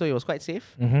Dublin, so it was quite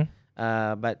safe.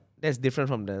 But that's different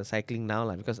from the cycling now,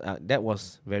 like, because that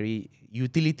was very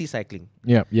utility cycling.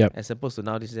 Yeah. As opposed to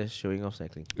now, this is just showing off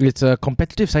cycling. It's a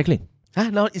competitive cycling.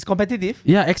 Now it's competitive.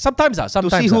 Yeah, sometimes to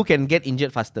see who can get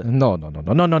injured faster. No.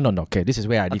 Okay, this is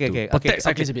where I need to protect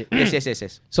cyclists a bit.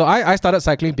 Yes. So I started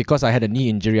cycling because I had a knee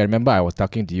injury. I remember I was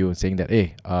talking to you and saying that,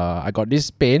 hey, I got this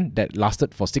pain that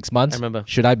lasted for 6 months. I remember.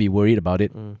 Should I be worried about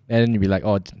it? And you'd be like,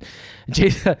 oh,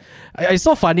 Jason. It's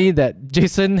so funny that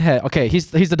Jason he's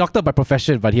the doctor by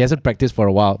profession, but he hasn't practiced for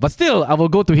a while. But still, I will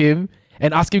go to him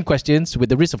and ask him questions with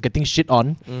the risk of getting shit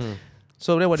on.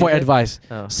 So then what for advice.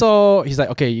 So he's like,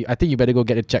 okay, I think you better go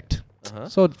get it checked.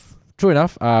 So true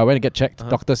enough, I went to get checked.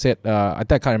 Doctor said, I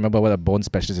can't remember what a bone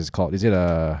specialist is called. Is it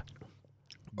a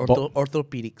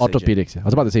orthopedic? Orthopedics. I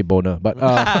was about to say boner, but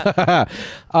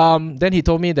then he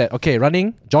told me that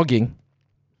jogging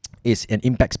is an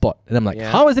impact sport, and I'm like,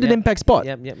 how is it an impact sport?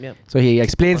 Yep. So he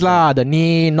explains the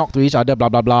knee knock to each other, blah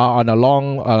blah blah, on a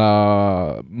long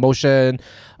motion,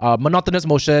 monotonous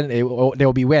motion. There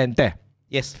will be wear and tear.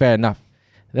 Yes, fair enough.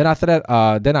 Then after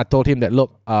that, then I told him that,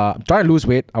 look, I'm trying to lose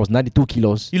weight. I was 92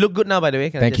 kilos. You look good now, by the way.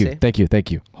 Thank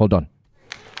you. Hold on.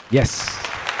 Yes.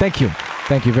 Thank you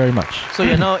very much. So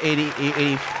you're now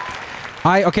 80.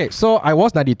 So I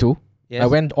was 92. Yes. I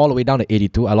went all the way down to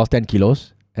 82. I lost 10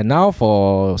 kilos. And now,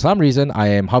 for some reason, I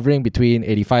am hovering between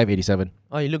 85, 87.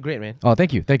 Oh, you look great, man. Oh,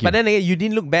 thank you. But then again, you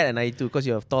didn't look bad at 92 because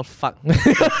you're a tall fuck.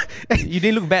 You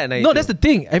didn't look bad at 92. No, that's the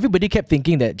thing. Everybody kept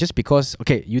thinking that just because,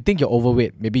 you think you're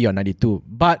overweight, maybe you're 92.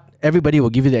 But everybody will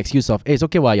give you the excuse of, hey, it's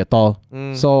okay while you're tall.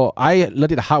 So I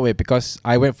learned it the hard way because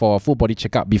I went for a full body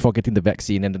checkup before getting the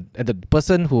vaccine. And the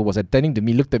person who was attending to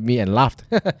me looked at me and laughed.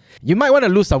 You might want to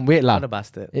lose some weight, lah. What a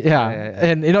bastard. Yeah.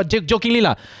 And, jokingly,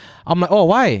 lah. I'm like, oh,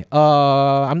 why?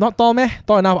 I'm not tall, meh?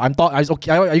 Tall enough. I'm tall. It's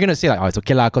okay. Are you going to say, like, oh, it's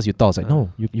okay, lah, because you're tall? It's like,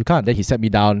 no, you can't. Then he sat me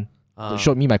down,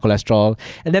 showed me my cholesterol.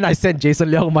 And then I sent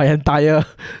Jason Leong my entire,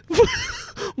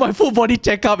 my full body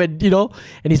checkup. And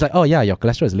he's like, oh, yeah, your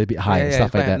cholesterol is a little bit high and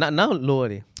stuff like that. Now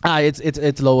lower.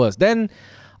 It's lower. Then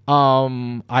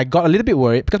I got a little bit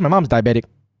worried because my mom's diabetic.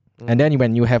 And then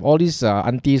when you have all these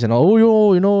aunties and all,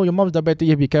 your mom's diabetic,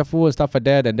 you be careful and stuff like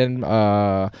that. And then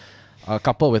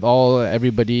coupled with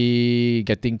everybody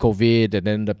getting COVID, and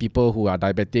then the people who are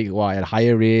diabetic who are at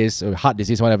higher risk, or heart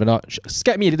disease, whatever not,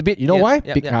 scared me a little bit. You know why?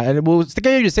 And it will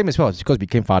scare you the same as well. It's because we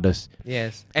became fathers.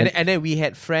 Yes. And then we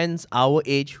had friends our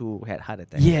age who had heart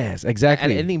attacks. Yes,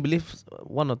 exactly. And I think believe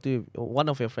one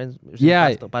of your friends.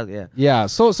 Yeah. Passed. Yeah.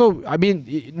 So I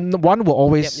mean, one will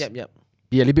always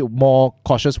be a little bit more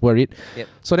cautious, worried. Yep.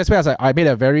 So that's why I made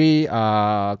a very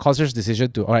conscious decision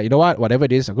to, all right, you know what, whatever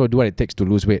it is, I'm going to do what it takes to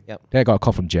lose weight. Yep. Then I got a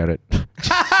call from Jared.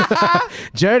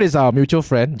 Jared is our mutual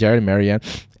friend, Jared and Marianne.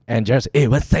 And Jared said, hey,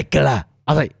 what cycle lah?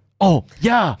 I was like, oh,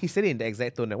 yeah. He said it in the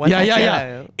exact tone.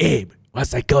 Yeah. Hey, what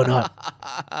cycle not?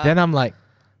 Then I'm like,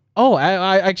 oh,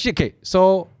 I actually, okay.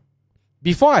 So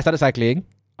before I started cycling,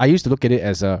 I used to look at it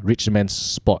as a rich man's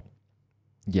sport.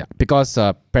 Yeah, because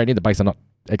apparently the bikes are not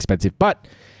expensive, but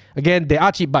again, there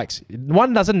are cheap bikes.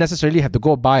 One doesn't necessarily have to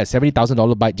go buy a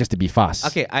 $70,000 bike just to be fast.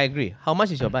 Okay, I agree. How much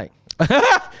is your bike?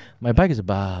 My bike is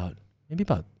about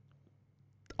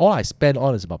all I spend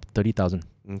on is about 30,000.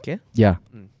 Okay. Yeah.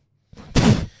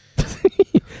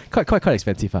 quite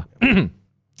expensive. All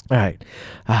right.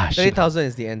 30,000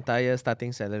 is the entire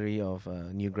starting salary of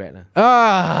a new grad.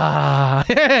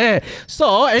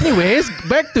 So anyways,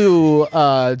 back to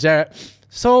Jared.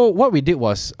 So what we did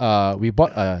was we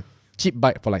bought a cheap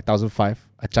bike for like 1,500,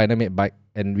 a China-made bike,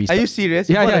 and we. Are you serious?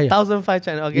 Yeah, you bought 1,500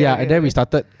 China. Okay. Yeah, and then we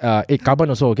started carbon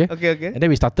also. Okay. Okay. And then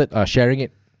we started sharing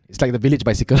it. It's like the village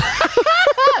bicycle.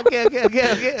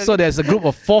 Okay. So there's a group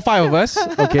of 4-5 of us.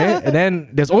 Okay, and then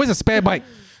there's always a spare bike.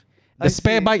 The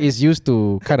spare bike is used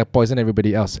to kind of poison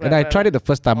everybody else. And I tried it the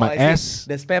first time. My ass.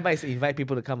 The spare bike is to invite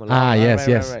people to come along. Yes.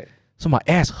 Right. So my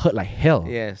ass hurt like hell.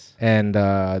 Yes. And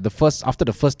after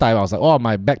the first time, I was like, oh,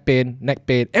 my back pain, neck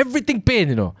pain, everything pain,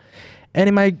 you know. And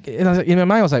in my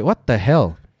mind, I was like, what the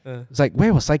hell? It's like,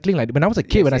 where was cycling like? When I was a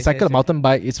kid, when I cycled a mountain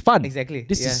bike, it's fun. Exactly.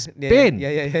 This is pain.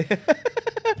 Yeah.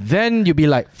 Then you be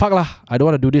like, fuck lah, I don't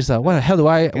want to do this. What the hell do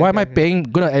why am I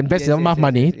gonna invest enough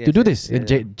money to do this? And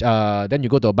then you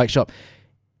go to a bike shop.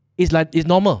 It's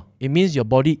normal. It means your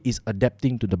body is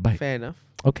adapting to the bike. Fair enough.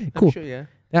 Okay, cool. I'm sure, yeah.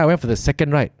 Then I went for the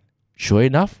second ride. Sure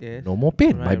enough, no more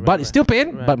pain. My butt is still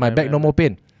pain, but my back no more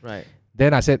pain. Right.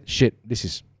 Then I said, shit, this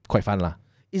is quite fun lah.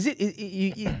 Is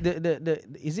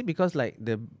it because like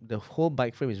the whole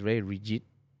bike frame is very rigid?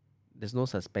 There's no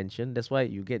suspension. That's why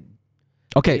you get.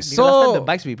 Okay, because so last time the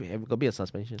bikes have got a bit of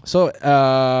suspension. So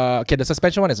the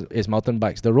suspension one is mountain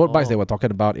bikes. The road bikes they were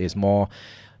talking about is more.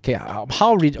 Okay,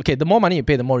 how rigid? Okay, the more money you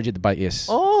pay, the more rigid the bike is.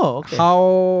 Oh, okay.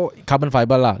 How carbon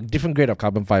fiber lah? Different grade of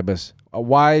carbon fibers.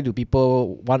 Why do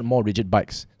people want more rigid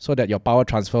bikes? So that your power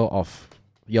transfer of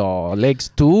your legs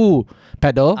to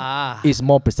pedal is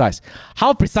more precise.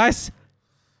 How precise?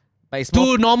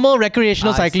 To normal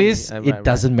recreational cyclists, it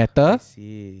doesn't matter.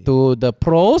 To the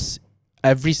pros,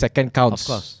 every second counts. Of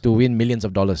course. To win millions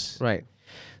of dollars. Right.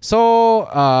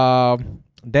 So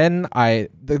then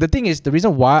the thing is, the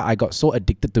reason why I got so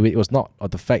addicted to it was not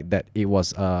of the fact that it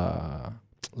was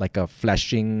like a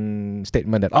flashing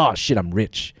statement that, oh shit, I'm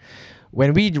rich.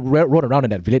 When we rode around in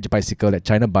that village bicycle, that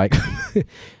China bike,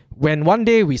 when one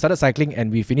day we started cycling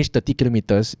and we finished 30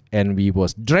 kilometers and we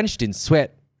was drenched in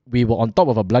sweat, we were on top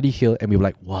of a bloody hill and we were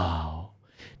like, wow,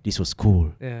 this was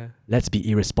cool. Yeah. Let's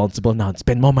be irresponsible now and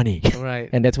spend more money. Right.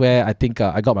 And that's where I think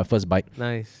I got my first bike.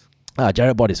 Nice.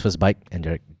 Jared bought his first bike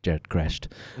and Jared crashed.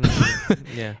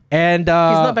 Yeah. And he's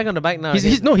not back on the bike now.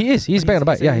 He is. He's back on the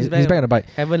bike. Yeah, he's back on the bike.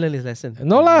 Haven't learned his lesson.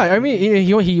 No lah. I mean,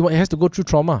 he has to go through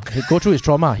trauma. He go through his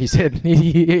trauma. He said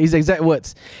his exact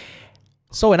words.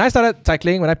 So when I started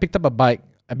cycling, when I picked up a bike,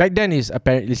 back then it's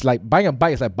like buying a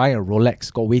bike is like buying a Rolex.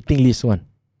 Got waiting list one.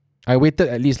 I waited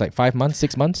at least like 5 months,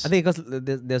 6 months. I think because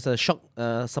there's a shock,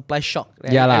 supply shock.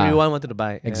 Yeah lah. Everyone wanted to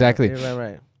buy. Exactly. Yeah,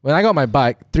 right. When I got my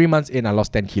bike, 3 months in, I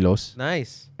lost 10 kilos.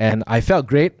 Nice. And I felt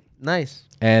great. Nice.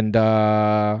 And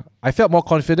I felt more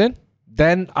confident.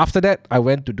 Then after that, I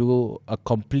went to do a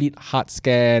complete heart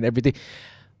scan, everything.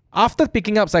 After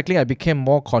picking up cycling, I became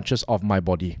more conscious of my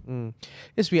body.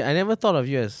 It's weird. I never thought of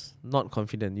you as not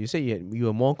confident. You said you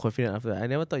were more confident after that. I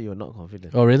never thought you were not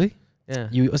confident. Oh, really? Yeah.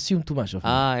 You assume too much of me.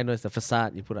 I know. It's the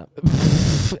facade you put up.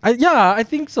 I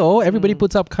think so. Everybody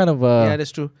puts up kind of a... Yeah,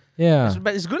 that's true. Yeah.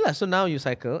 But it's good lah. So now you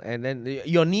cycle and then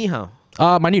your knee how?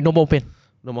 My knee, no more pain.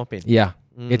 No more pain. Yeah.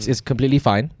 It's completely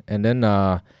fine. And then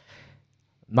now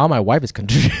my wife is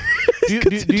contributing.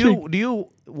 Do you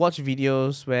watch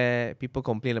videos where people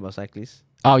complain about cyclists?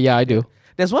 Oh yeah, I do.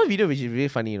 There's one video which is really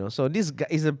funny, So this guy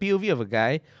is a POV of a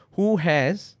guy who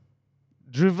has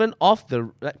driven off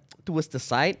towards the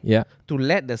side to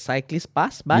let the cyclist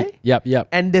pass by. Yep.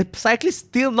 And the cyclist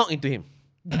still knocked into him.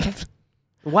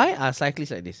 Why are cyclists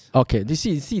like this? Okay, you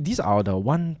see, these are the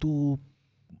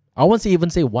I won't even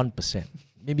say 1%.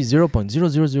 Maybe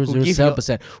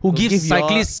 0.00007%. Who gives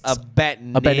cyclists a bad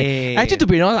name. Actually, to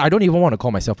be honest, I don't even want to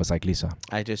call myself a cyclist.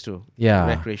 I just do. Yeah.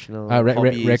 Recreational.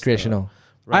 Recreational.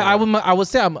 Right. I would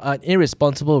say I'm an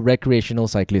irresponsible recreational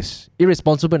cyclist.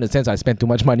 Irresponsible in the sense I spend too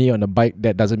much money on a bike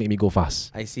that doesn't make me go fast.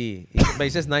 I see. But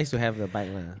it's just nice to have the bike.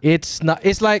 It's not.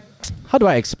 It's like, how do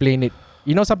I explain it?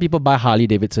 You know, some people buy Harley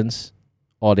Davidsons,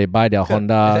 or they buy their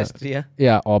Honda.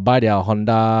 Or buy their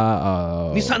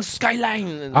Honda. Nissan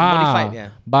Skyline modified. Yeah.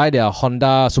 Buy their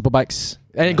Honda superbikes.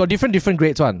 And it got different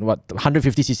grades one. What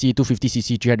 150cc,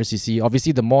 250cc, 300cc.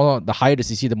 Obviously, the higher the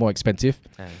cc, the more expensive.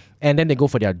 And then they go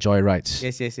for their joy rides.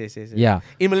 Yes. Yeah.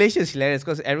 In Malaysia, it's hilarious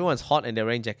because everyone's hot and they're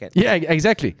wearing jacket. Yeah,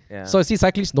 exactly. Yeah. So see,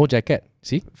 cyclists no jacket.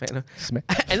 See. Fair enough.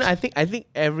 And I think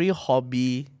every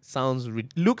hobby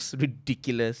looks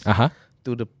ridiculous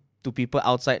to people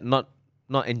outside not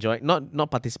enjoying, not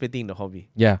participating in the hobby.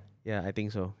 Yeah. Yeah, I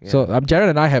think so. Yeah. So Jared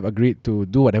and I have agreed to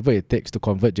do whatever it takes to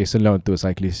convert Jason Leong into a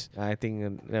cyclist. I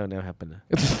think that will never happen.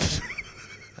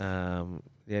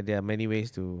 There are many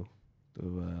ways to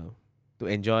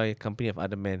enjoy company of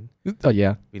other men. Oh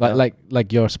yeah,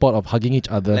 like your sport of hugging each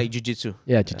other. Like jiu-jitsu.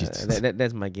 Yeah, jiu-jitsu.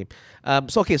 That's my game.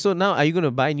 So now are you going to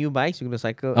buy new bikes? You're going to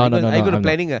cycle? Are you going to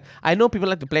planning I know people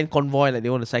like to plan convoy, like they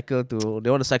want to cycle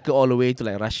all the way to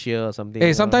like Russia or something.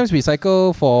 Hey, sometimes we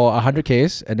cycle for 100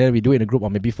 Ks and then we do it in a group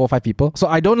of maybe 4 or 5 people. So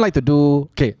I don't like to do,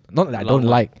 not that I don't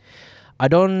like. I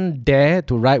don't dare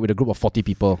to ride with a group of 40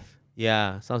 people.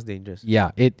 Yeah, sounds dangerous. Yeah,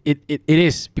 it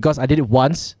is, because I did it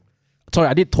once. Sorry,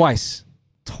 I did twice.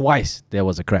 Twice there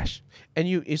was a crash. And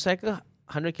you cycle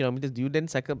 100 kilometers, do you then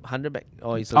cycle 100 back?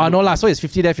 Or it's no lah, so it's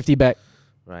 50 there, 50 back.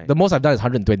 Right. The most I've done is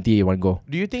 120 in one go.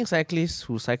 Do you think cyclists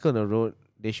who cycle on the road,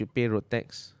 they should pay road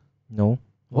tax? No.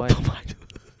 Why?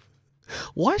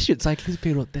 Why should cyclists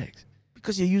pay road tax?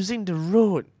 Because you're using the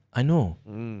road. I know.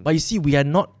 But you see, we are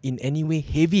not in any way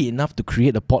heavy enough to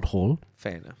create a pothole.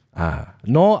 Fair enough.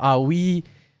 Nor are we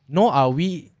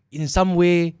in some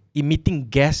way emitting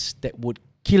gas that would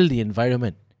kill the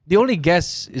environment. The only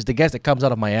gas is the gas that comes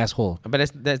out of my asshole.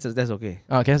 But that's okay.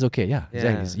 Okay, that's okay. Yeah,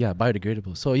 exactly. Yeah,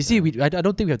 biodegradable. So you see, I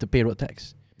don't think we have to pay road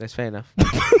tax. That's fair enough.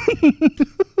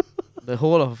 The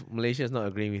whole of Malaysia is not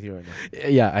agreeing with you right now.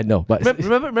 Yeah, I know. But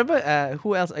remember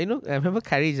who else? Remember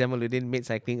Kari Jamaluddin made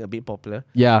cycling a bit popular.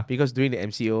 Yeah. Because during the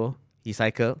MCO, he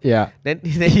cycled. Yeah. Then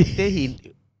he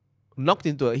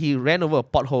he ran over a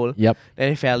pothole. Yep. Then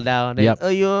he fell down. Then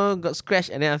you got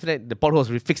scratched, and then after that the pothole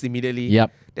was fixed immediately.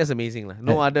 Yep. That's amazing.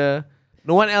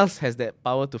 No one else has that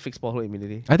power to fix pothole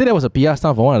immediately. I think that was a PR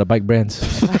stunt for one of the bike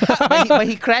brands. but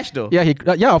he crashed though.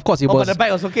 Yeah, of course he was. But the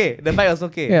bike was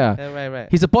okay. Yeah. Right.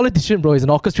 He's a politician, bro. It's an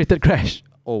orchestrated crash.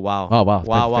 Oh wow. Oh wow.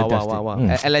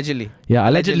 Wow. Allegedly. Yeah,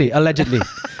 allegedly.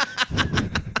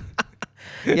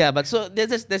 Yeah, but so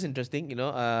that's interesting.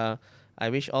 I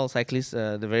wish all cyclists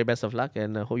the very best of luck,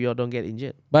 and hope you all don't get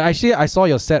injured. But actually, I saw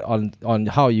your set on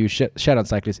how you shared on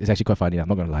cyclists. It's actually quite funny. I'm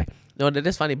not gonna lie. No,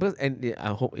 that's funny, because I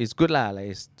hope it's good lah.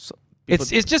 Like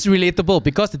it's just relatable,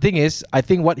 because the thing is, I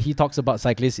think what he talks about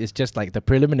cyclists is just like the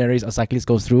preliminaries a cyclist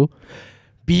goes through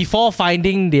before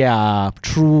finding their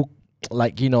true,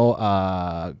 like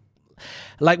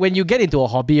when you get into a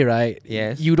hobby, right?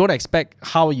 Yes. You don't expect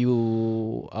how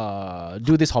you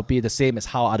do this hobby the same as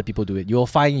how other people do it. You'll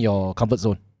find your comfort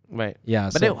zone. Right. Yeah.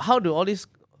 But then how do all these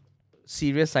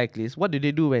serious cyclists, what do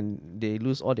they do when they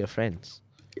lose all their friends?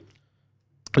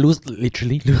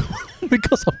 Literally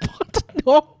because of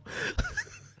what?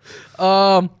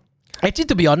 No. Actually,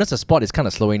 to be honest, the sport is kind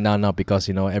of slowing down now because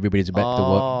everybody's back to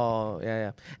work. Oh,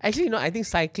 yeah. Actually, I think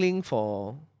cycling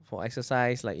for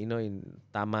exercise, like in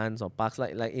tamans or parks,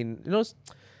 like in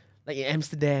like in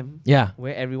Amsterdam,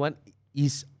 where everyone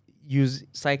is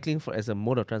cycling as a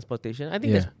mode of transportation. I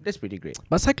think that's pretty great.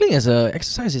 But cycling as a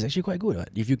exercise is actually quite good. Right?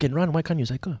 If you can run, why can't you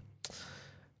cycle?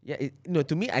 Yeah,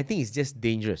 to me, I think it's just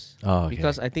dangerous. Oh, okay.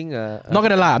 Because I think I'm not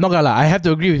gonna lie. I have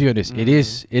to agree with you on this. It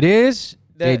is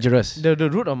dangerous. The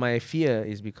root of my fear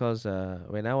is because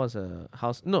when I was a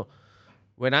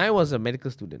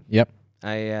medical student. Yep.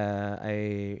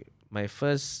 My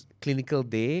first clinical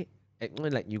day,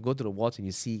 like you go to the wards and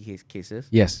you see cases.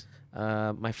 Yes.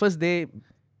 My first day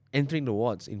entering the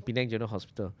wards in Penang General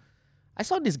Hospital, I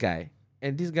saw this guy,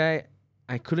 and this guy,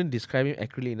 I couldn't describe him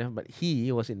accurately enough, but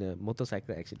he was in a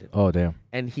motorcycle accident. Oh damn.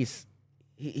 And he's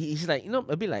like,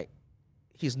 a bit like,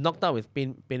 he's knocked out with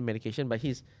pain medication, but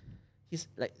he's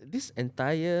like this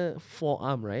entire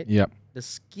forearm, right? Yep. The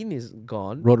skin is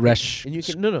gone. Road rash. And you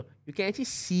can you can actually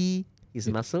see his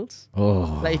muscles.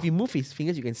 Oh. Like if you move his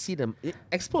fingers, you can see them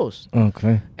exposed.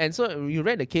 Okay. And so you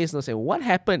read the case and say, what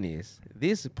happened is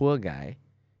this poor guy,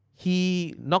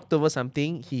 he knocked over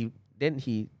something. He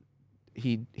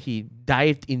he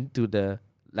dived into the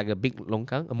like a big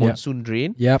longkang, a monsoon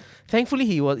drain. Yep. Thankfully,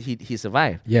 he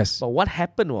survived. Yes. But what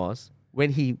happened was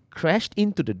when he crashed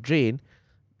into the drain,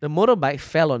 the motorbike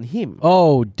fell on him.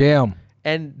 Oh, damn.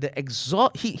 And the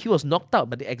exhaust, he was knocked out,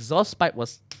 but the exhaust pipe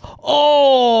was.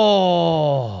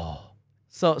 Oh.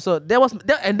 So that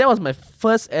was my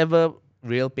first ever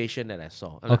real patient that I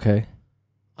saw. I'm like, Okay.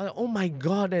 oh my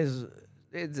God, that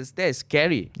is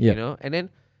scary, Yeah. you know. And then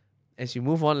as you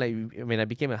move on, like when I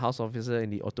became a house officer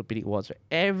in the orthopedic wards, right,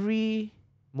 every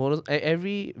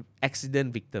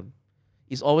accident victim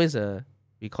is always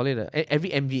we call it every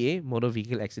MVA, motor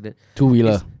vehicle accident.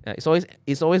 Two-wheeler. It's always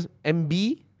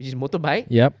MB, which is motorbike,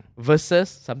 Yep. versus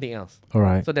something else. All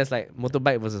right. So there's like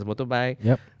motorbike versus motorbike,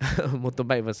 Yep.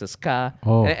 motorbike versus car.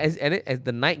 Oh. And as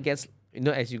the night gets,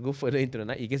 as you go further into the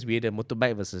night, it gets weirder.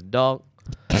 Motorbike versus dog,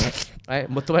 right?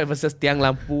 Motorbike versus tiang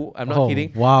lampu. I'm not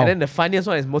kidding. Wow. And then the funniest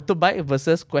one is motorbike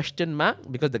versus question mark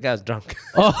because the guy was drunk.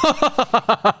 Oh.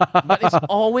 But it's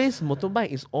always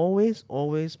motorbike. It's always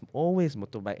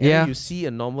motorbike. And Yeah. then you see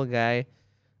a normal guy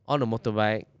on a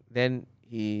motorbike, then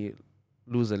he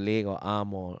lose a leg or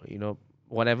arm or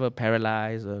whatever,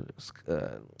 paralyzed or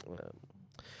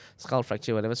skull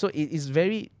fracture, whatever. So it is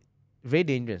very, very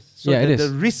dangerous. So Yeah, it the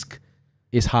is. risk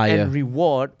It's higher. and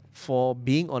reward for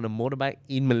being on a motorbike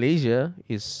in Malaysia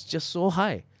is just so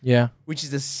high, Yeah. which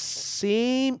is the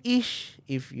same-ish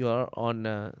if you're on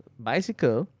a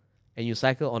bicycle and you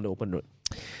cycle on the open road.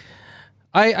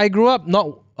 I grew up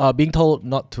not being told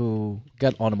not to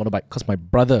get on a motorbike because my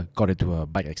brother got into a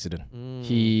bike accident.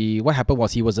 What happened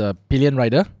was he was a pillion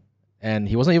rider, and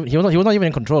he was not even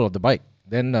in control of the bike.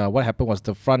 Then what happened was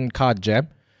the front car jammed,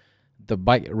 the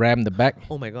bike rammed the back.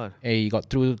 Oh my God. And he got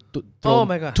thrown Oh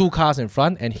my God. two cars in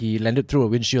front, and he landed through a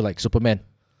windshield like Superman.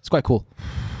 It's quite cool.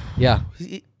 Yeah.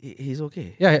 He's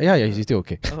okay. Yeah. He's still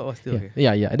okay. Oh, still okay.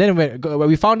 Yeah. And then when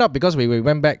we found out, because we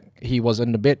went back, he was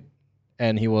in the bed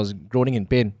and he was groaning in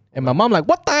pain. And my mom like,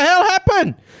 what the hell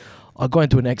happened? I got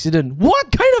into an accident.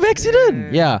 What kind of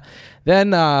accident? Yeah.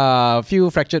 Then a few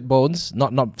fractured bones,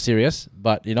 not serious,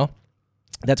 but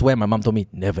that's where my mom told me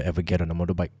never ever get on a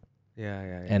motorbike.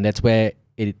 Yeah. And that's where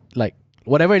it, like,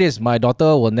 whatever it is, my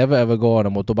daughter will never ever go on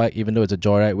a motorbike, even though it's a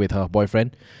joyride with her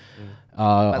boyfriend.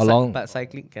 But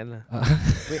cycling can lah.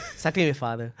 Cycling with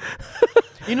father.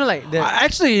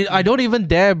 Actually, I don't even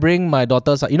dare bring my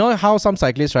daughter's. You know how some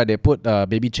cyclists, right? They put a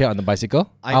baby chair on the bicycle.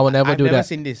 I will never do that. I've never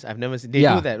seen this. I've never seen. They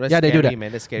do that. That's they do scary, that.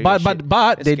 Man. That's scary. But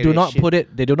That's they do scary not shit. put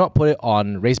it. They do not put it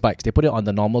on race bikes. They put it on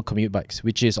the normal commute bikes,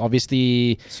 which is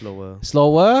obviously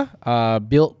slower,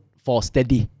 built for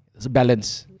steady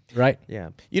balance, right?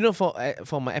 Yeah.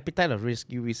 For my appetite of risk,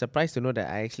 you'll be surprised to know that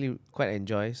I actually quite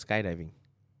enjoy skydiving.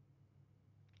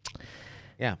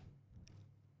 Yeah.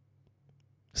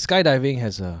 Skydiving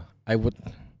has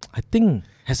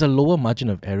has a lower margin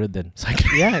of error than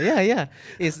cycling. Yeah.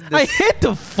 I hate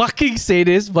to fucking say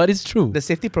this, but it's true. The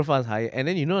safety profile is higher, and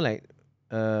then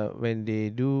when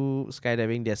they do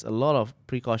skydiving, there's a lot of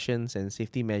precautions and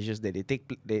safety measures that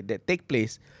that take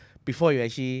place before you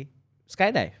actually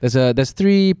skydive. There's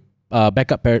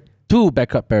two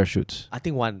backup parachutes. I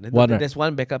think one. Right? There's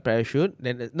one backup parachute.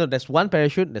 There's one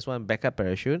parachute. There's one backup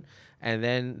parachute, and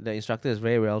then the instructor is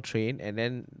very well trained. And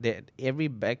then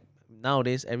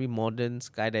nowadays every modern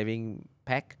skydiving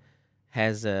pack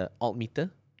has a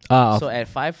altimeter. So at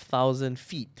 5,000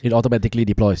 feet, it automatically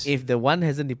deploys. If the one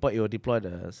hasn't deployed, it will deploy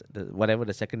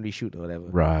the secondary chute or whatever.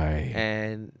 Right.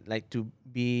 And like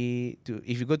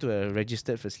if you go to a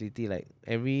registered facility, like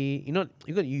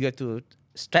you get to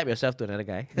strap yourself to another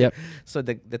guy. Yep. So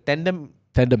the tandem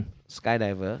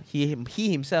skydiver, he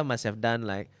himself must have done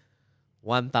like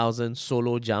 1,000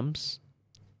 solo jumps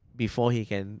before he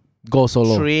can go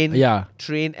solo.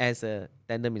 Train as a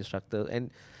tandem instructor.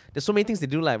 And there's so many things they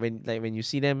do, like when you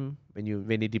see them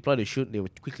when they deploy the chute, they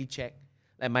would quickly check.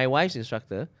 Like my wife's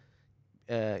instructor,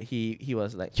 he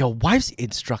was like, your wife's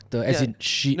instructor, as in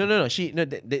she. No,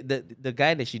 the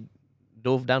guy that she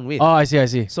dove down with. Oh, I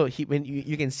see. So when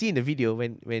you can see in the video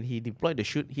when he deployed the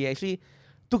chute, he actually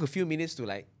took a few minutes to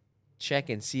like check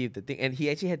and see if the thing, and he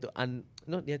actually had to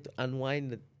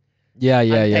unwind the.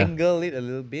 Untangle it a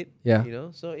little bit. Yeah.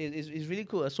 So it's really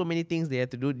cool. So many things they have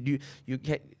to do.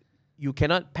 You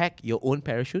cannot pack your own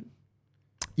parachute.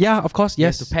 Yeah, of course.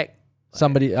 Yes. You have to pack.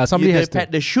 Somebody has to.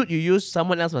 The chute you use,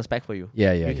 someone else must pack for you.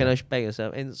 Yeah. You cannot pack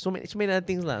yourself, and so many other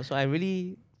things lah. So I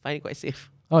really find it quite safe.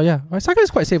 Oh yeah, my cycling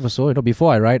is quite safe also.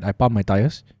 Before I ride, I pump my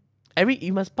tires.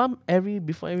 You must pump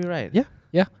before every ride.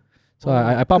 Yeah. So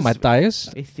I pump my tires.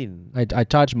 Very thin. I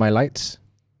charge my lights.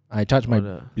 I charge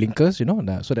my blinkers,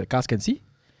 so that cars can see.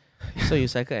 So you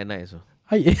cycle at night, so.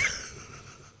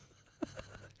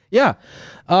 Yeah.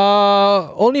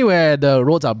 Only where the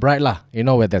roads are bright lah. You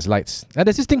know, where there's lights. And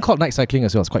there's this thing called night cycling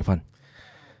as well. It's quite fun.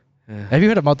 Have you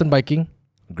heard of mountain biking?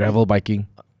 Gravel biking?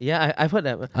 Yeah, I've heard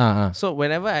that. So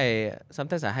whenever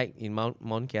sometimes I hike in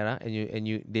Mount Kiara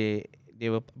they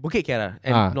will Bukit Kiara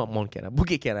and not Mount Kiara,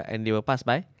 Bukit Kiara, and they will pass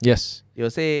by. Yes. They will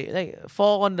say like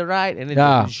 4 on the right, and then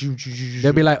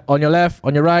they'll be like on your left,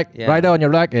 on your right, rider on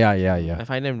your right. Yeah. I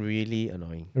find them really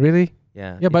annoying. Really?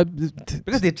 Yeah. Yeah, but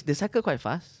because they cycle quite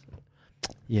fast.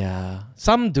 Yeah,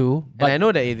 some do. But and I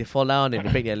know that if they fall down and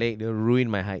they break their leg, they'll ruin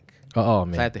my hike. Oh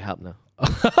man. So I have to help now.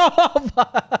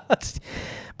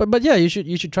 but yeah, you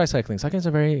should try cycling. Cycling is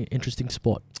a very interesting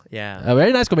sport. Yeah. A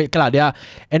very nice community.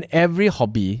 And every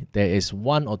hobby there is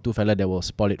one or two fella that will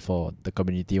spoil it for the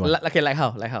community one. Like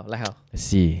how? Let's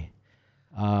see.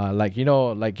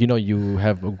 You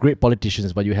have great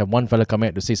politicians, but you have one fella come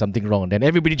out to say something wrong, then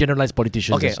everybody generalize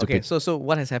politicians. Okay. So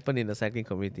what has happened in the cycling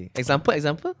community?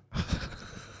 Example?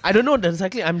 I don't know the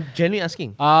cycling. I'm genuinely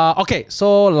asking. Okay.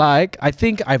 So like I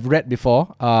think I've read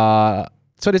before.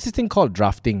 So there's this thing called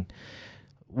drafting,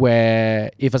 where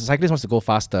if a cyclist wants to go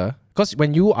faster, because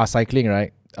when you are cycling,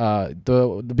 right,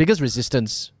 the biggest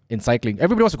resistance in cycling,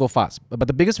 everybody wants to go fast, but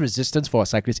the biggest resistance for a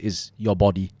cyclist is your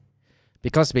body,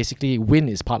 because basically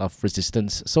wind is part of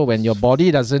resistance. So when your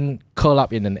body doesn't curl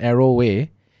up in an arrow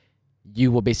way,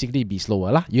 you will basically be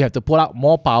slower lah. You have to put out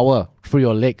more power through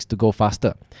your legs to go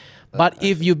faster. But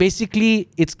if you basically,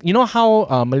 it's, you know how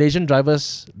Malaysian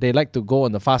drivers, they like to go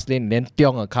on the fast lane and then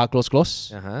tiong a car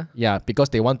close. Yeah, because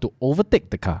they want to overtake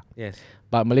the car. Yes.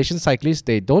 But Malaysian cyclists,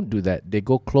 they don't do that. They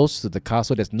go close to the car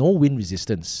so there's no wind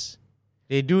resistance.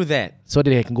 They do that so that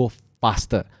they can go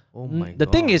faster. Oh my God. The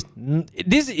thing is,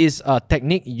 this is a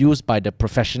technique used by the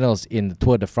professionals in the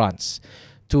Tour de France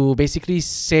to basically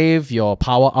save your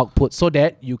power output so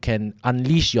that you can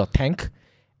unleash your tank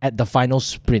at the final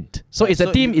sprint. So it's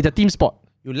a team sport.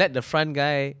 You let the front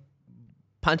guy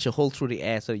punch a hole through the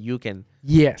air so you can.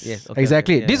 Yes, okay,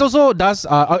 exactly. Okay, yeah. This also does. It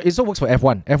also works for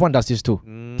F1. F1 does this too.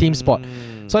 Team sport.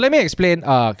 So let me explain.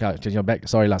 Change your back.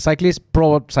 Sorry lah.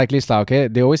 Pro cyclists lah. Okay,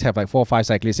 they always have like 4, 5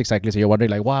 cyclists, 6 cyclists. And you're wondering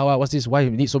like, wow, what's this? Why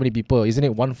you need so many people? Isn't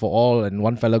it one for all and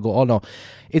one fella go? Oh no,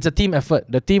 it's a team effort.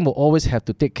 The team will always have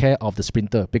to take care of the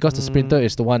sprinter because the sprinter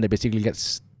is the one that basically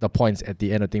gets the points at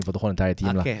the end of the thing for the whole entire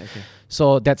team. Okay.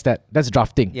 So that's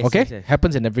drafting. Yes, okay? Yes.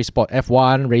 Happens in every sport.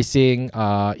 F1, racing,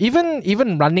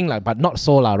 even running, like, but not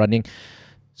so running.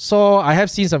 So I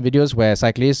have seen some videos where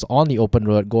cyclists on the open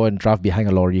road go and draft behind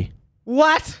a lorry.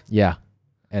 What? Yeah.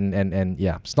 And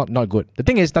yeah, it's not good. The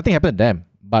thing is, nothing happened to them.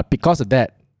 But because of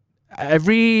that,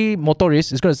 every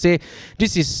motorist is going to say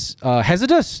this is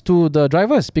hazardous to the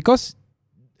drivers, because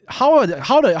how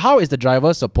is the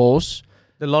driver supposed...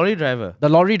 The lorry driver.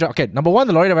 Okay, number one,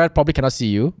 the lorry driver probably cannot see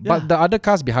you, but the other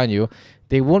cars behind you,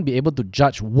 they won't be able to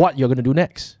judge what you're going to do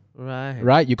next.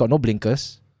 Right? You got no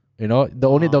blinkers. You know,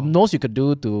 the most you could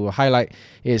do to highlight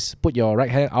is put your right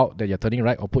hand out that you're turning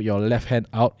right, or put your left hand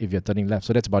out if you're turning left.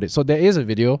 So that's about it. So there is a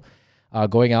video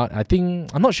going out.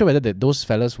 I'm not sure whether those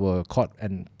fellas were caught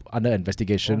and under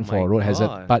investigation for road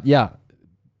hazard. But yeah,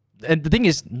 and the thing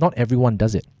is, not everyone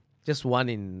does it. Just one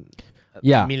in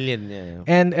a million. Yeah.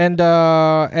 And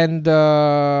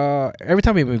every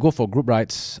time we go for group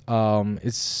rides,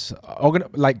 it's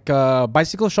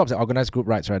bicycle shops that organize group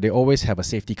rides, right? They always have a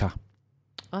safety car.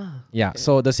 Yeah,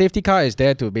 so the safety car is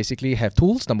there to basically have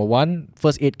tools. Number one,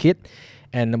 first aid kit,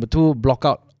 and number two, block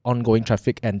out ongoing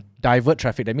traffic and divert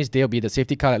traffic. That means they'll be the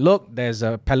safety car. Like, look, there's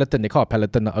a peloton. They call it a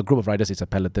peloton. A group of riders is a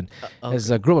peloton.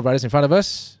 There's a group of riders in front of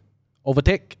us.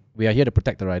 Overtake. We are here to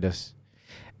protect the riders.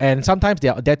 And sometimes they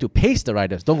are there to pace the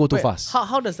riders. Don't go too fast.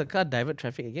 How does the car divert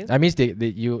traffic again? That means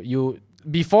you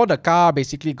before the car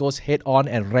basically goes head on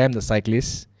and ram the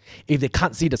cyclist. If they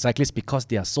can't see the cyclist because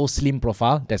they are so slim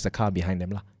profile, there's a car behind them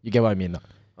lah. You get what I mean?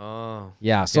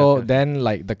 Yeah. So then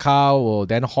like the car will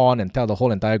then horn and tell the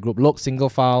whole entire group, look, single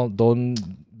file, don't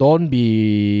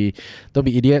be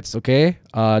idiots. Okay.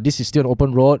 This is still an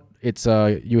open road. It's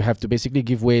you have to basically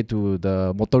give way to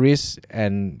the motorists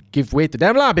and give way to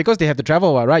them lah, because they have to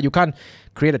travel, right? You can't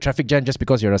create a traffic jam just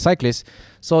because you're a cyclist.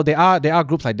 So there are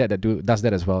groups like that does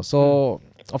that as well. So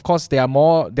of course there are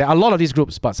a lot of these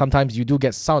groups, but sometimes you do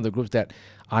get some of the groups that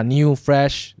are new,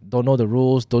 fresh, don't know the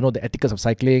rules, don't know the etiquettes of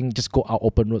cycling, just go out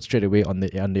open road straight away on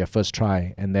their first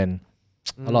try, and then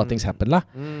a lot of things happen lah.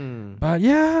 But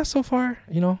yeah, so far,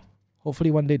 hopefully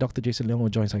one day Dr. Jason Leong will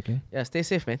join cycling. Yeah, stay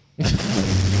safe, man.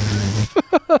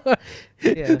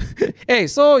 Yeah. Hey,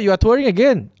 so you are touring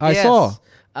again? I saw.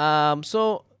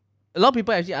 So a lot of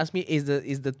people actually ask me, is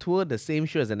the tour the same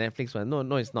show as the Netflix one?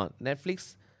 No, it's not.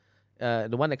 Netflix,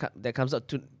 the one that comes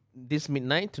out this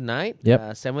midnight tonight,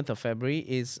 Yep. 7th of February,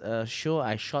 is a show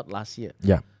I shot last year.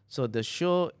 Yeah. So the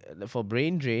show for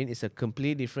Brain Drain is a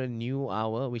completely different new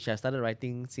hour, which I started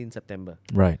writing since September.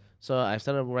 Right. So I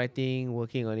started writing,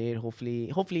 working on it. Hopefully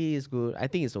it's good. I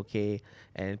think it's okay,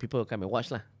 and people will come and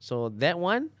watch lah. So that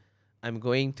one, I'm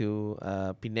going to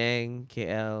Penang,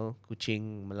 KL,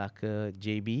 Kuching, Malacca,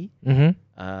 JB.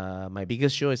 Mm-hmm. My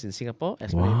biggest show is in Singapore,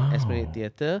 Esplanade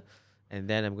Theatre, and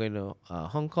then I'm going to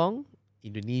Hong Kong,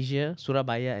 Indonesia,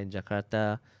 Surabaya, and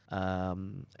Jakarta.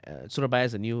 Surabaya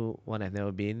is a new one I've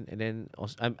never been, and then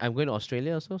I'm going to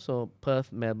Australia also. So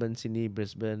Perth, Melbourne, Sydney,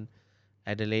 Brisbane,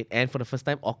 Adelaide, and for the first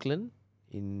time Auckland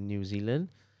in New Zealand.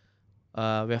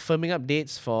 We're firming up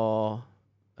dates for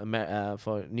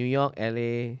New York,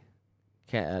 LA,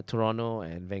 Toronto,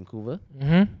 and Vancouver.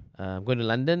 Mm-hmm. I'm going to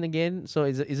London again, so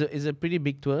it's a pretty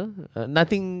big tour.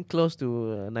 Nothing close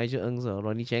to Nigel Ng's or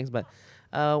Ronnie Cheng's, but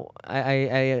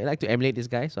I like to emulate this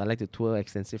guy, so I like to tour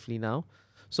extensively now.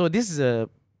 So this is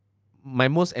my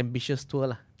most ambitious tour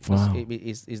lah. Wow. It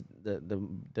is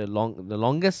the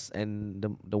longest and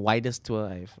the widest tour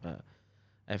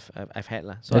I've had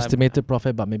lah. So estimated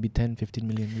profit about maybe 10-15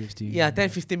 million USD. Yeah,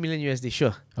 10-15 million USD.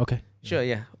 Sure. Okay. Sure.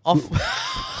 Yeah. Off.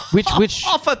 Which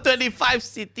off a 25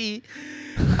 city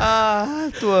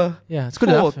tour. Yeah, it's good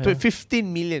enough. Yeah. 15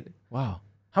 million. Wow.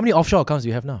 How many offshore accounts do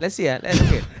you have now? Let's say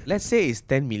let's say it's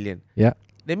 10 million. Yeah.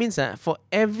 That means for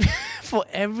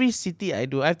every city I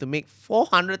do, I have to make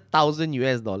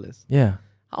 $400,000. Yeah.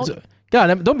 How? So,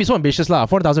 yeah, don't be so ambitious lah.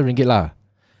 4,000 ringgit lah.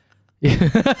 Yeah.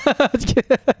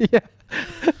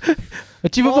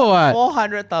 Achievable what?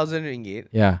 400,000 ringgit.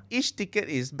 Yeah. Each ticket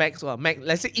is back.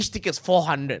 Let's say each ticket is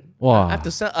 400. Wow. I have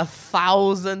to sell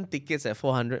 1,000 tickets at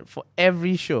 400 for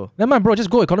every show. Never mind, bro. Just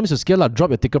go economies of scale lah.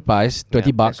 Drop your ticket price,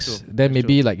 $20. That's true. Then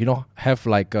maybe have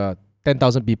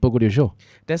 10,000 people go to your show.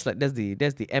 That's the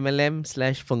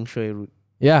MLM/feng shui route.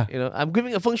 Yeah. I'm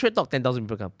giving a feng shui talk, 10,000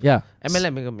 people come. Yeah.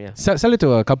 MLM, yeah. Sell it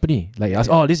to a company.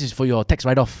 This is for your tax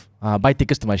write-off. Buy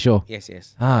tickets to my show. Yes.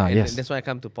 Yes. That's why I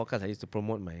come to podcast. I used to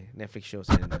promote my Netflix shows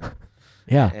and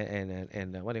yeah.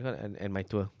 And what do you call it? And my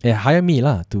tour. Yeah, hire me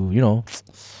lah to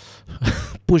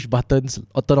push buttons,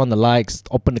 turn on the lights,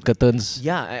 open the curtains.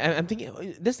 Yeah, I'm thinking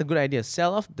that's a good idea.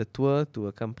 Sell off the tour to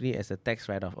a company as a tax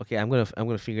write-off. Okay, I'm gonna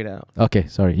figure that out. Okay,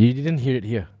 sorry, you didn't hear it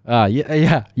here.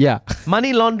 Yeah.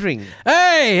 Money laundering.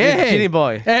 Hey, Chili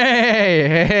boy.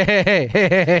 Hey.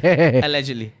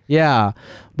 Allegedly. Yeah,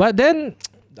 but then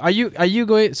are you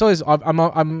going? So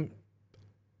I'm.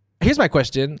 Here's my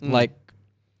question. Like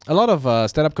a lot of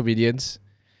stand-up comedians.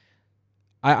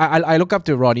 I look up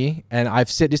to Ronnie, and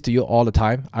I've said this to you all the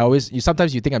time.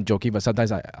 Sometimes you think I'm joking, but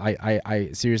sometimes I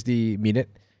seriously mean it.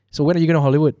 So when are you going to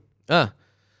Hollywood?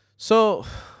 So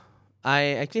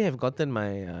I actually have gotten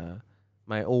my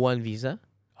my O1 visa,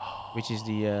 which is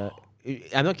the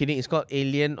I'm not kidding. It's called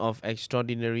Alien of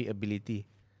Extraordinary Ability.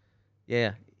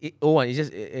 Yeah. O1 is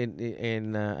just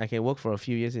and I can work for a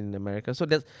few years in America. So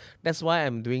that's why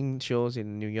I'm doing shows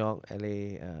in New York,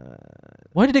 LA.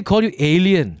 Why did they call you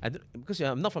alien? Because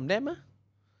I'm not from them.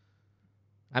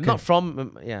 I'm not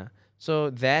from So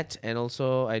that, and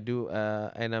also I do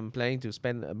and I'm planning to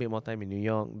spend a bit more time in New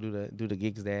York, do the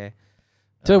gigs there.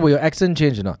 So will your accent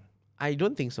change or not? I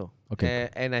don't think so. Okay.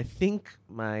 And I think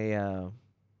my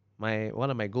one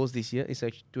of my goals this year is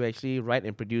to actually write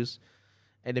and produce,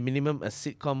 at the minimum, a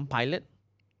sitcom pilot.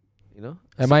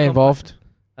 Am I involved?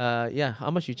 Yeah. How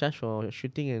much you charge for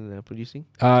shooting and producing?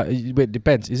 Wait,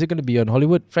 depends. Is it going to be on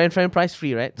Hollywood? Friend price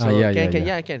free, right? So yeah.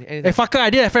 I can. Hey, fucker, I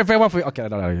did a friend one for you. Okay,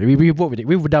 no.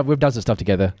 We've done some stuff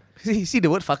together. See the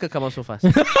word fucker come out so fast.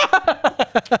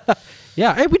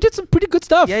 Yeah, hey, we did some pretty good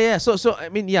stuff. Yeah. So I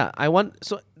mean, yeah,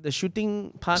 the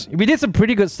shooting part. We did some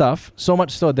pretty good stuff, so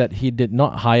much so that he did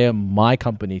not hire my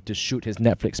company to shoot his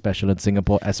Netflix special in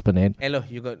Singapore, Esplanade. Hello,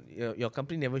 you got your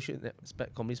company never shoot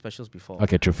comedy specials before.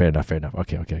 Okay, true, fair enough.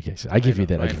 Okay. So I give you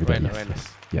that.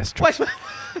 Yes, true.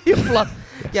 You plot.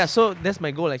 Yes. Yeah, so that's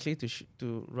my goal actually,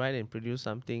 to write and produce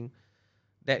something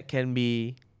that can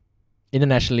be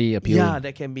internationally appealing. Yeah,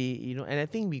 that can be, and I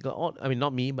think we got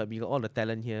not me, but we got all the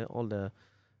talent here, all the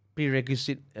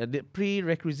prerequisite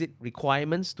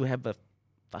requirements to have a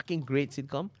fucking great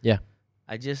sitcom. Yeah.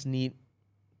 I just need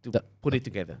to put it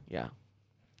together. Yeah.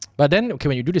 But then, okay,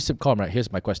 when you do the sitcom, right, here's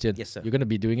my question. Yes, sir. You're going to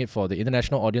be doing it for the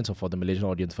international audience or for the Malaysian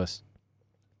audience first?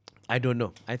 I don't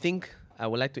know. I think I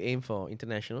would like to aim for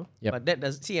international. Yep. But that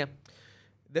does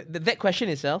that question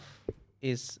itself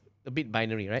is a bit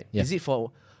binary, right? Yeah. Is it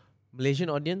for Malaysian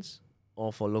audience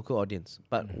or for local audience?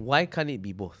 But why can't it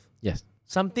be both? Yes.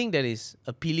 Something that is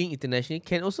appealing internationally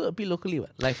can also appeal locally.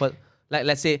 Like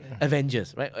let's say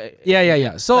Avengers, right?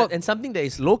 Yeah. So and something that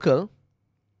is local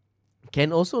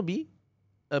can also be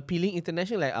appealing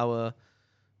internationally, like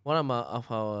one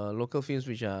of our local films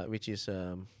which is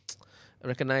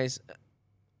recognized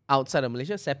outside of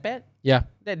Malaysia, Sepet. Yeah.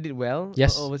 That did well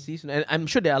Yes. overseas, and I'm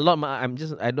sure there are a lot more. I'm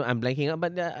blanking out,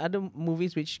 but there are other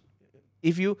movies which,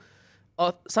 if you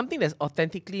or something that's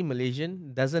authentically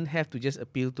Malaysian doesn't have to just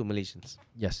appeal to Malaysians.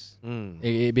 Yes. Mm.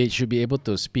 It should be able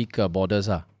to speak borders.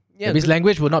 Yeah, Because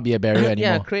language will not be a barrier anymore.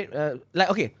 Yeah, create like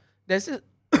okay. There's this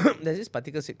there's this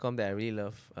particular sitcom that I really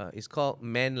love. It's called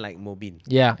Men Like Mobin.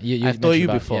 Yeah, I've told you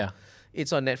mentioned before. Yeah.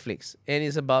 It's on Netflix, and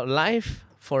it's about life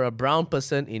for a brown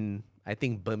person in, I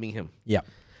think, Birmingham. Yeah.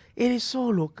 It is so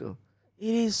local.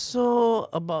 It is so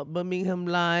about Birmingham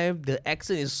life. The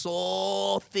accent is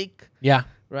so thick, Yeah.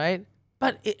 right?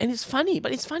 It's funny,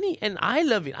 and I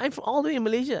love it. I'm from all the way in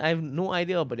Malaysia. I have no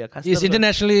idea about their customs. It's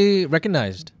internationally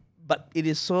recognized. But it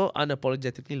is so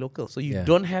unapologetically local. So you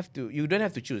don't have to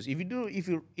choose.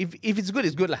 If it's good,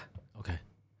 it's good lah. Okay.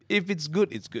 If it's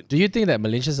good, it's good. Do you think that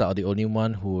Malaysians are the only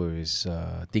one who is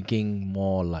thinking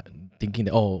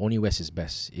that only West is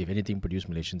best? If anything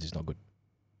produced Malaysians is not good.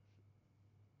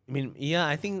 I mean, yeah,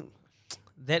 I think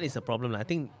that is a problem. I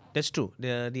think that's true.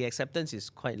 The acceptance is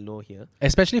quite low here.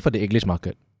 Especially for the English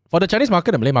market. For the Chinese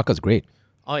market, the Malay market is great.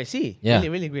 Oh, I see. Yeah. Really,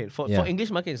 really great. For English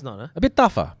market, it's not. Huh? A bit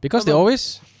tough, because they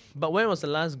always... But when was the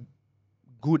last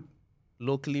good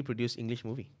locally produced English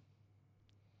movie?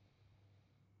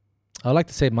 I like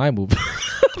to say my movie.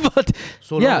 But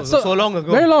so long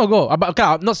ago. Very long ago. But okay,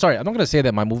 I'm not going to say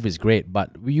that my movie is great,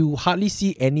 but you hardly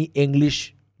see any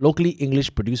locally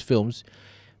English produced films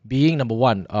being, number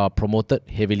one, promoted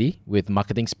heavily with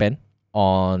marketing spend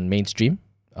on mainstream,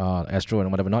 Astro and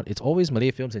whatever not. It's always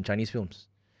Malay films and Chinese films.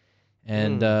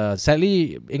 And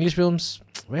sadly, English films,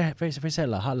 very, very, very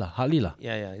sad, hardly lah.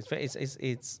 Yeah.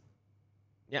 It's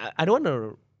yeah. I don't want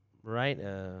to write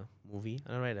a movie.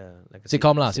 I don't write a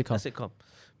sitcom. A sitcom.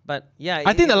 But yeah,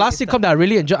 I think the last sitcom that I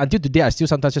really enjoyed until today, I still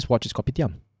sometimes just watch is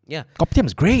Kopitiam. Yeah, Kopitiam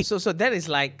is great. So that is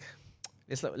like,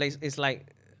 it's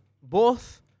like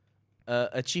both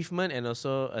achievement and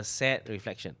also a sad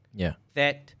reflection. Yeah.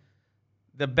 That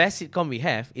the best sitcom we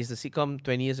have is the sitcom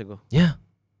 20 years ago. Yeah.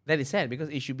 That is sad because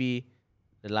it should be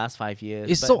the last 5 years.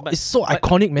 It's so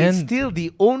iconic, man. It's still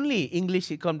the only English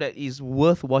sitcom that is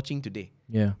worth watching today.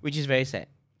 Yeah. Which is very sad.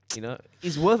 You know,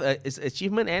 it's worth its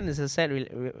achievement and it's a sad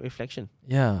reflection.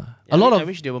 Yeah. I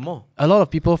wish there were more. A lot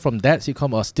of people from that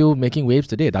sitcom are still making waves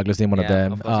today. Douglas Lim, one of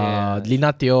them. Of course,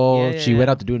 Lina Teo, she went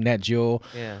out to do Nat Geo.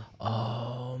 Yeah.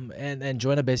 And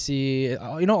Joanna Bessie.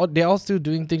 They're all still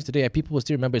doing things today. And people will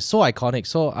still remember. It's so iconic.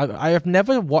 So I have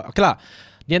never watched. Okay lah.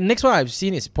 The next one I've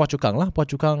seen is Phua Chu Kang lah. Phua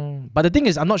Chu Kang. But the thing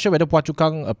is, I'm not sure whether Phua Chu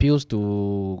Kang appeals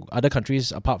to other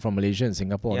countries apart from Malaysia and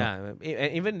Singapore. Yeah,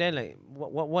 and even then, like,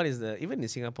 what is even in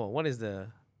Singapore, what is the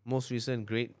most recent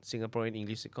great Singaporean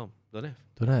English sitcom?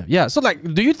 Don't have. Yeah. So, like,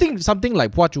 do you think something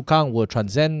like Phua Chu Kang will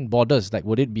transcend borders? Like,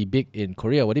 would it be big in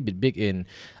Korea? Would it be big in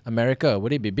America?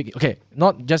 Would it be big? Okay,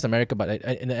 not just America, but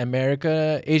in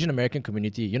the Asian American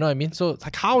community. You know what I mean? So,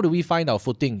 like, how do we find our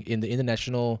footing in the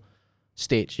international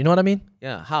stage? You know what I mean?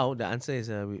 Yeah. How? The answer is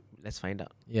let's find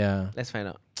out. Yeah. Let's find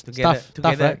out. Tough,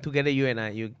 Together, you and I,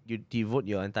 you devote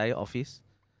your entire office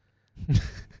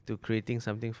to creating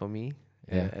something for me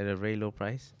at a very low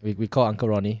price. We call Uncle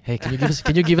Ronnie. Hey, can you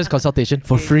give us consultation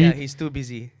for free? Yeah, he's too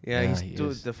busy. Yeah,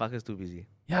 the fucker's too busy.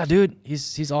 Yeah, dude,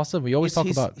 he's awesome. We always talk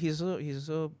about.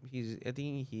 I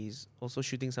think he's also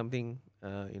shooting something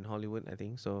in Hollywood. I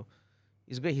think so.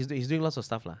 It's great. He's doing lots of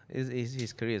stuff lah.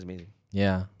 His career is amazing.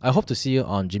 Yeah, I hope to see you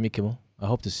on Jimmy Kimmel. I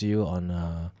hope to see you on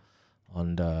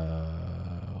the.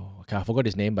 Okay, I forgot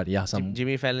his name, but yeah,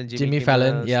 Jimmy Fallon. Jimmy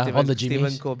Fallon, yeah, on the Jimmys.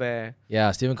 Stephen Colbert.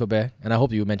 Yeah, Stephen Colbert, and I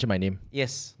hope you mention my name.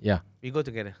 Yes. Yeah. We go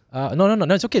together. No,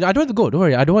 it's okay. I don't have to go. Don't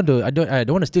worry. I don't want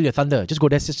to steal your thunder. Just go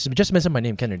there. Just mention my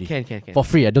name, can already. Can. For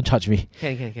free. Don't charge me.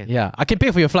 Can. Yeah, I can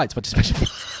pay for your flights, but just mention.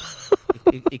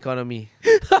 Economy.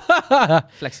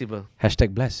 Flexible.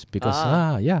 #bless because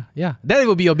yeah. That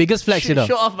will be your biggest flex, you know.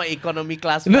 Show off my economy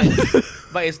class flight,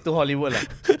 but it's to Hollywood lah.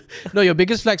 No, your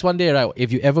biggest flex one day, right?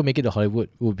 If you ever make it to Hollywood,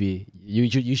 will be you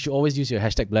should always use your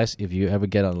 #bless if you ever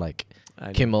get on like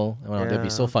Kimmel. Well, that'd be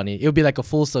so funny. It'll be like a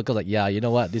full circle. Like, yeah, you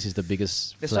know what? This is the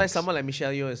biggest. That's why someone like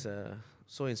Michelle Yeoh is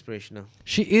so inspirational.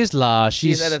 She is lah.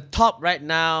 She's at the top right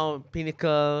now.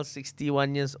 Pinnacle. 60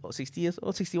 years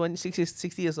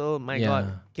old. My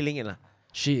God, killing it lah.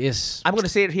 She is. I'm gonna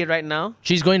say it here right now.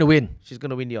 She's going to win. She's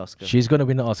gonna win the Oscar.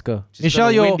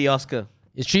 Michelle Yeoh win the Oscar.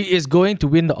 She is going to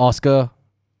win the Oscar,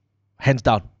 hands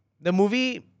down. The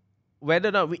movie, whether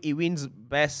or not it wins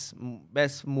best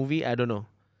movie, I don't know.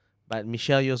 But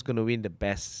Michelle Yeoh's gonna win the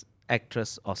best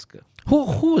actress Oscar.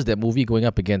 Who is that movie going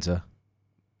up against her?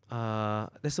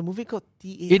 There's a movie called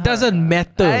T.A.R. It doesn't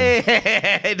matter.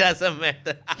 It doesn't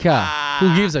matter. Yeah.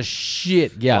 Who gives a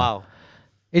shit? Yeah. Wow.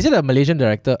 Is it a Malaysian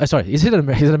director? Sorry, is it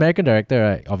he's an American director,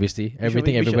 right? Obviously.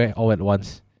 Everything, which everywhere, all at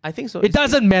once. I think so. It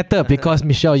doesn't matter because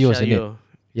Michelle Yeoh is in it.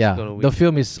 Yeah. gonna The win.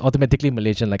 film is automatically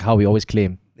Malaysian, like how we always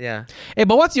claim. Yeah. Hey,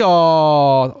 but what's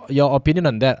your opinion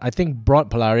on that? I think Brod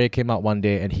Palaria came out one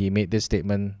day and he made this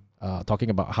statement talking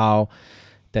about how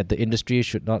that the industry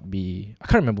should not be... I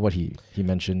can't remember what he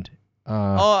mentioned.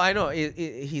 I know.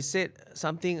 He said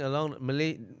something along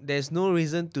Malay. There's no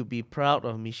reason to be proud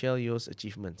of Michelle Yeoh's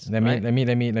achievements. Let me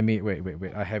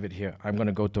wait. I have it here. I'm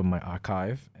gonna go to my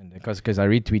archive and because I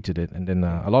retweeted it and then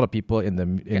a lot of people in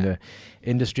the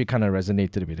industry kind of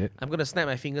resonated with it. I'm gonna snap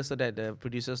my fingers so that the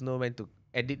producers know when to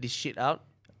edit this shit out.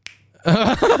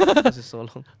 This is so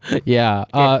long. Yeah.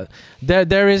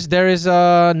 There is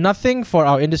nothing for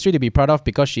our industry to be proud of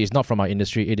because she is not from our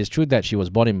industry. It is true that she was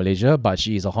born in Malaysia, but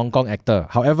she is a Hong Kong actor.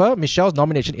 However, Michelle's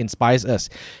nomination inspires us,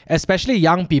 especially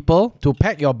young people, to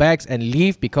pack your bags and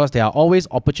leave because there are always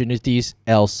opportunities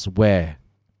elsewhere.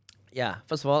 Yeah.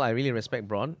 First of all, I really respect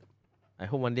Bron. I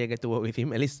hope one day I get to work with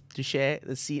him, at least to share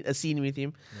a scene with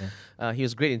him. Yeah. He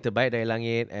was great in Terbaik dari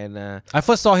Langit, and I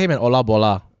first saw him in Ola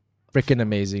Bola. Freaking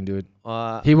amazing, dude.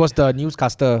 He was the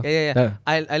newscaster. Yeah.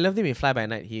 I loved him in Fly By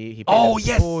Night. He played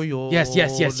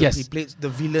yes. He played the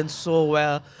villain so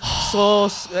well.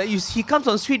 He comes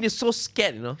on screen, he's so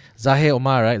scared, you know. Zahir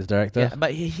Omar, right, the director. Yeah,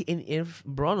 but he in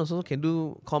Bron also can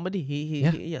do comedy.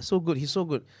 He so good. He's so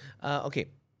good. Okay.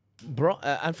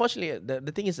 Unfortunately,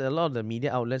 the thing is, a lot of the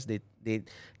media outlets they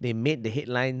made the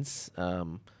headlines.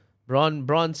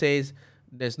 Bron says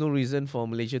there's no reason for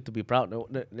Malaysia to be proud.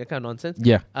 That kind of nonsense.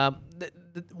 Yeah.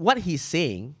 What he's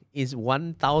saying is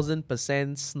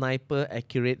 1000% sniper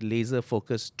accurate laser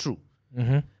focus true.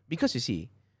 Mm-hmm. Because you see,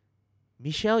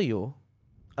 Michelle Yeoh,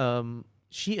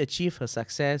 she achieved her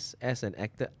success as an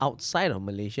actor outside of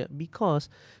Malaysia because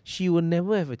she would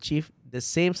never have achieved the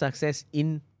same success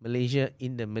in Malaysia,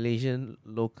 in the Malaysian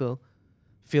local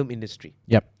film industry.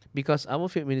 Yep. Because our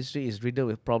film industry is riddled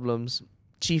with problems,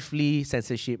 chiefly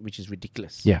censorship, which is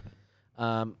ridiculous. Yeah.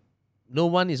 No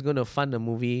one is going to fund a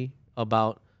movie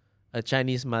about a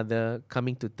Chinese mother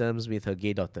coming to terms with her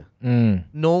gay daughter.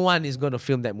 No one is going to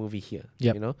film that movie here.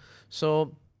 Yep. You know.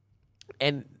 So,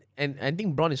 and I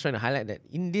think Bron is trying to highlight that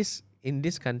in this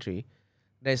country,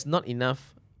 there's not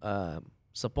enough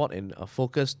support and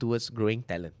focus towards growing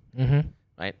talent. Mm-hmm.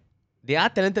 Right. They are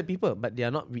talented people, but they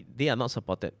are not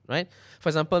supported. Right. For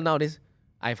example, nowadays,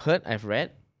 I've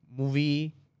read.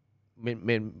 When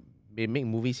they make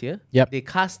movies here, they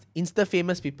cast insta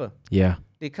famous people. Yeah.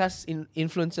 They cast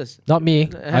influencers. Not me.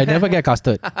 I never get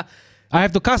casted. I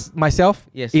have to cast myself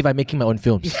if I'm making my own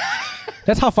films.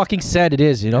 That's how fucking sad it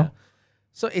is, you know?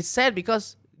 So it's sad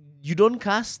because you don't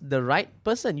cast the right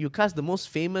person. You cast the most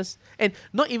famous, and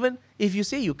not even if you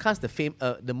say you cast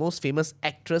the most famous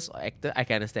actress or actor, I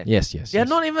can understand. Yes. They're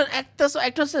not even actors or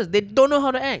actresses. They don't know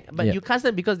how to act. But you cast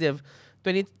them because they have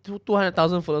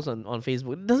 200,000 followers on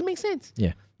Facebook. It doesn't make sense.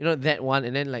 Yeah. You know, that one,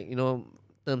 and then in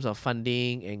terms of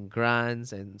funding and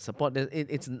grants and support,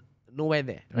 it's nowhere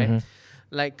there, right?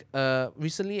 Mm-hmm.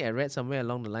 Recently I read somewhere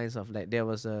along the lines of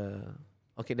there's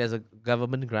a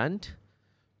government grant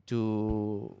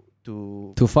to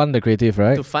fund the creative,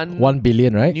 right? To fund 1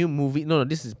 billion, right? New movie. No,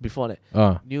 this is before that.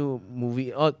 New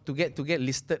movie, or to get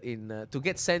listed in to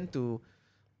get sent to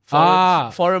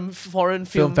foreign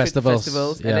film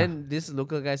festivals. Yeah. And then this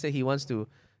local guy said he wants to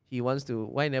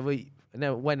why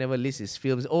never list his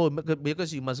films? Oh,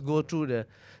 because you must go through the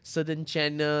certain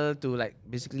channel to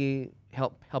basically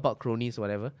help out cronies or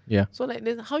whatever. Yeah. So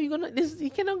how you gonna you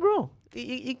cannot grow.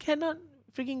 You cannot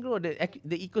freaking grow. The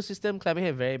ecosystem climate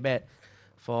here very bad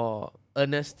for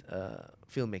earnest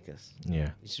filmmakers. Yeah.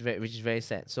 Which is very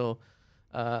sad. So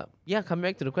coming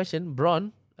back to the question,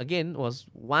 Bron again was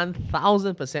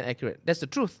 1000% accurate. That's the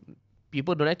truth.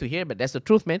 People don't like to hear, but that's the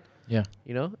truth, man. Yeah.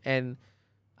 You know, and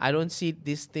I don't see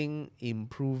this thing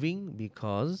improving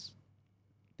because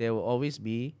there will always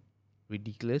be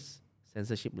ridiculous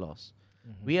censorship laws.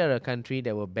 Mm-hmm. We are a country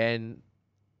that will ban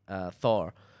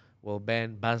Thor, will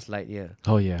ban Buzz Lightyear.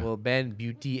 Oh yeah. Will ban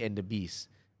Beauty and the Beast.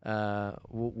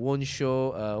 Won't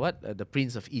show the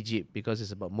Prince of Egypt because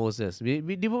it's about Moses. We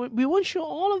won't show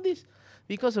all of this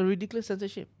because of ridiculous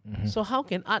censorship. Mm-hmm. So how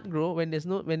can art grow when there's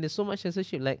so much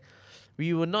censorship?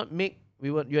 You're not going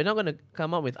to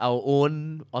come up with our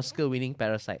own Oscar-winning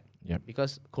Parasite. Yep.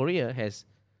 Because Korea has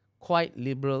quite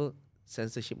liberal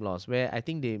censorship laws where I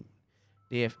think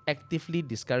they have actively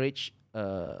discouraged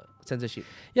censorship.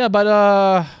 Yeah, but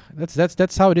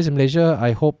that's how it is in Malaysia.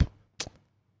 I hope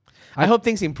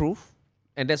things improve.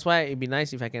 And that's why it'd be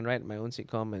nice if I can write my own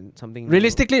sitcom and something.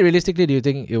 Realistically, do you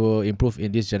think it will improve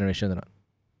in this generation or not?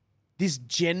 This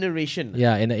generation.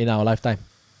 Yeah, in our lifetime.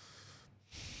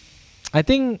 I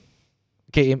think.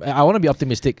 Okay, I want to be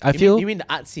optimistic. You mean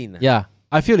the art scene? Yeah,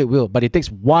 I feel it will, but it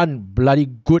takes one bloody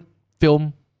good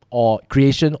film or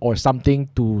creation or something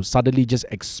to suddenly just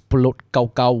explode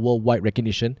worldwide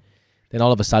recognition. Then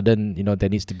all of a sudden, there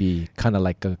needs to be kind of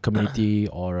like a community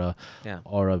or a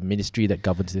ministry that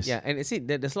governs this. Yeah, and see,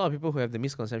 there's a lot of people who have the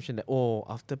misconception that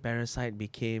after Parasite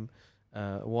became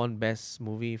won best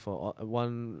movie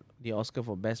won the Oscar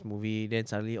for best movie, then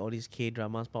suddenly all these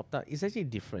K-dramas popped up. It's actually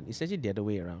different. It's actually the other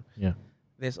way around. Yeah,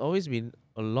 there's always been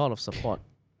a lot of support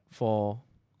for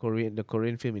the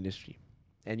Korean film industry,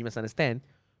 and you must understand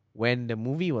when the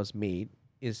movie was made,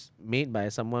 is made by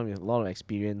someone with a lot of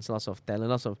experience, lots of talent,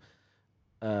 lots of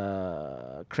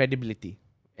credibility,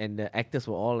 and the actors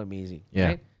were all amazing. Yeah.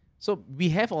 Right? So we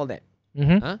have all that.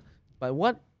 Mm-hmm. But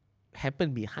what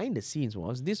happened behind the scenes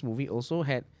was this movie also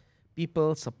had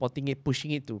people supporting it,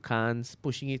 pushing it to Cannes,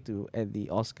 pushing it to at the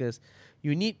Oscars.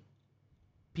 You need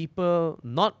people,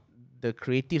 not the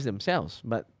creatives themselves,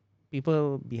 but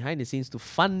people behind the scenes to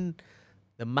fund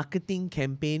the marketing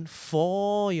campaign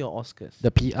for your Oscars. The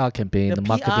PR campaign, the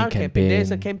marketing campaign. There's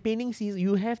a campaigning season.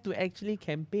 You have to actually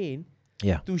campaign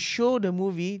to show the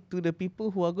movie to the people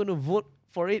who are going to vote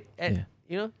for it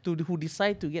who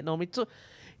decide to get nominated. So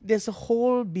there's a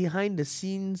whole behind the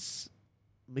scenes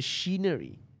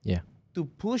machinery to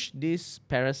push this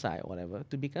Parasite or whatever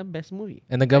to become best movie.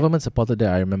 And the government supported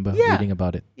that. I remember reading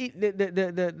about it.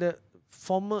 The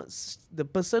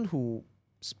person who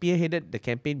spearheaded the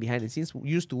campaign behind the scenes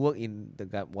used to work in the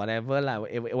whatever.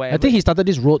 I think he started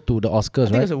this road to the Oscars, I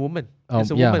think right? it's a woman. It's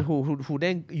a woman who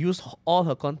then used all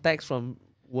her contacts from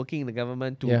working in the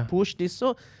government to push this.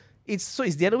 So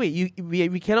it's the other way.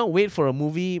 We cannot wait for a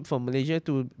movie from Malaysia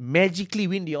to magically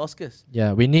win the Oscars.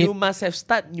 Yeah, we need. You must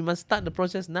start the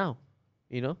process now.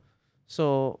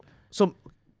 So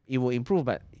it will improve.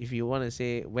 But if you want to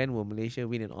say when will Malaysia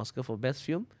win an Oscar for best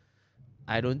film,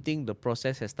 I don't think the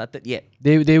process has started yet.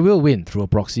 They will win through a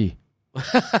proxy.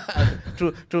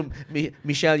 through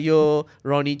Michelle Yeoh,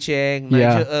 Ronnie Cheng,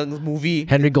 Nigel Ng's movie,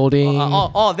 Henry Golding,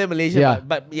 all of them Malaysia.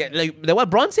 But like what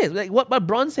Bron says, what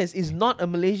Bron says is not a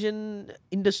Malaysian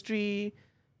industry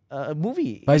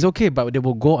movie. But it's okay. But they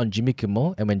will go on Jimmy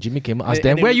Kimmel, and when Jimmy Kimmel asks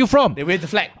them, "Where are you from?" They wave the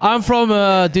flag. I'm from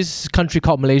this country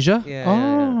called Malaysia.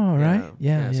 Right.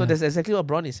 Yeah. So that's exactly what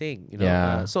Bron is saying.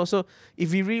 So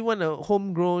if we really want a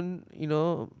homegrown,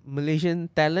 Malaysian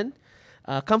talent,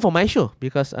 come for my show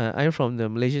because I'm from the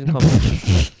Malaysian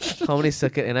comedy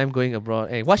circuit and I'm going abroad.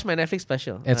 Hey, watch my Netflix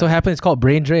special. And so happens it's called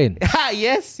Brain Drain.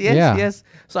 Yes.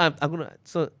 So I'm gonna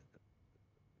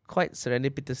quite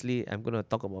serendipitously I'm gonna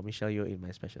talk about Michelle Yeoh in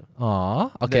my special.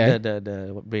 Okay.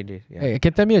 The Brain Drain. Yeah. Hey, can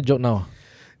you tell me a joke now?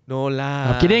 No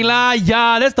lah. I'm kidding lah.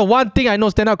 Yeah, that's the one thing I know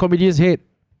stand-up comedians hate.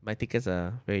 My tickets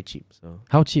are very cheap. So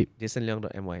how cheap?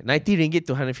 JasonLeong.my. 90 ringgit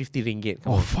to 150 ringgit.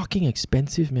 Come on. Fucking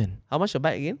expensive, man. How much your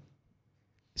bike again?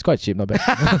 It's quite cheap, not bad.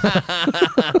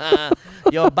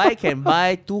 Your bike can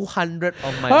buy 200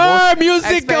 of my most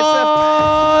music expensive.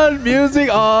 on! Music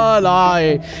on!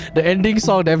 The ending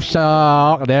song, damn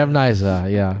sharp, damn nice.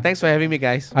 Yeah. Thanks for having me,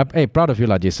 guys. I'm proud of you,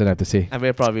 Jason, I have to say. I'm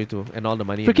very proud of you too. And all the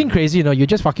money. Freaking crazy, you're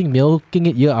just fucking milking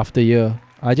it year after year.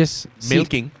 I just...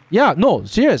 Milking? Yeah, no,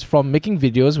 serious. From making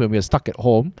videos when we were stuck at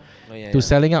home, to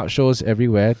selling out shows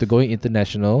everywhere, to going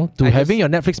international, to having your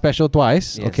Netflix special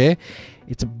twice, okay?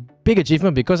 It's a big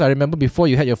achievement because I remember before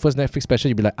you had your first Netflix special,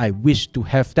 you'd be like, I wish to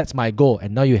have, that's my goal.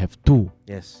 And now you have 2.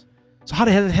 Yes. So how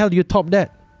the hell do you top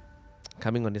that?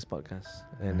 Coming on this podcast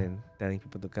and then telling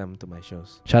people to come to my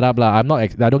shows. Shut up lah. I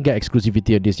don't get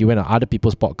exclusivity on this. You went on other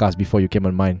people's podcasts before you came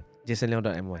on mine.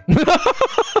 JasonLeong.my.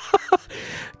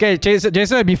 Okay,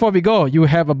 Jason, before we go, you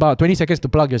have about 20 seconds to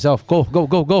plug yourself. Go.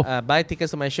 Buy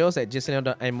tickets to my shows at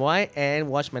JasonLeong.my and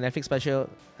watch my Netflix special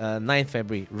 9th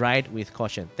February. Ride with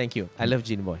caution. Thank you. I love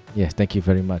Gene Boy. Yes, thank you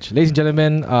very much. Ladies and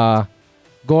gentlemen,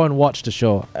 go and watch the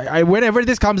show. Whenever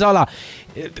this comes out,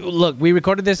 look, we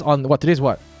recorded this on, today's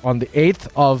what? On the 8th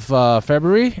of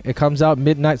February. It comes out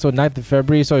midnight, so 9th of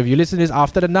February. So if you listen to this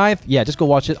after the 9th, just go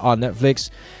watch it on Netflix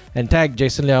and tag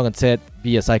Jason Leong and said,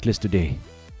 be a cyclist today.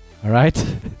 All right?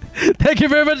 Thank you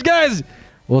very much, guys.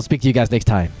 We'll speak to you guys next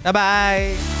time.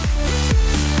 Bye-bye.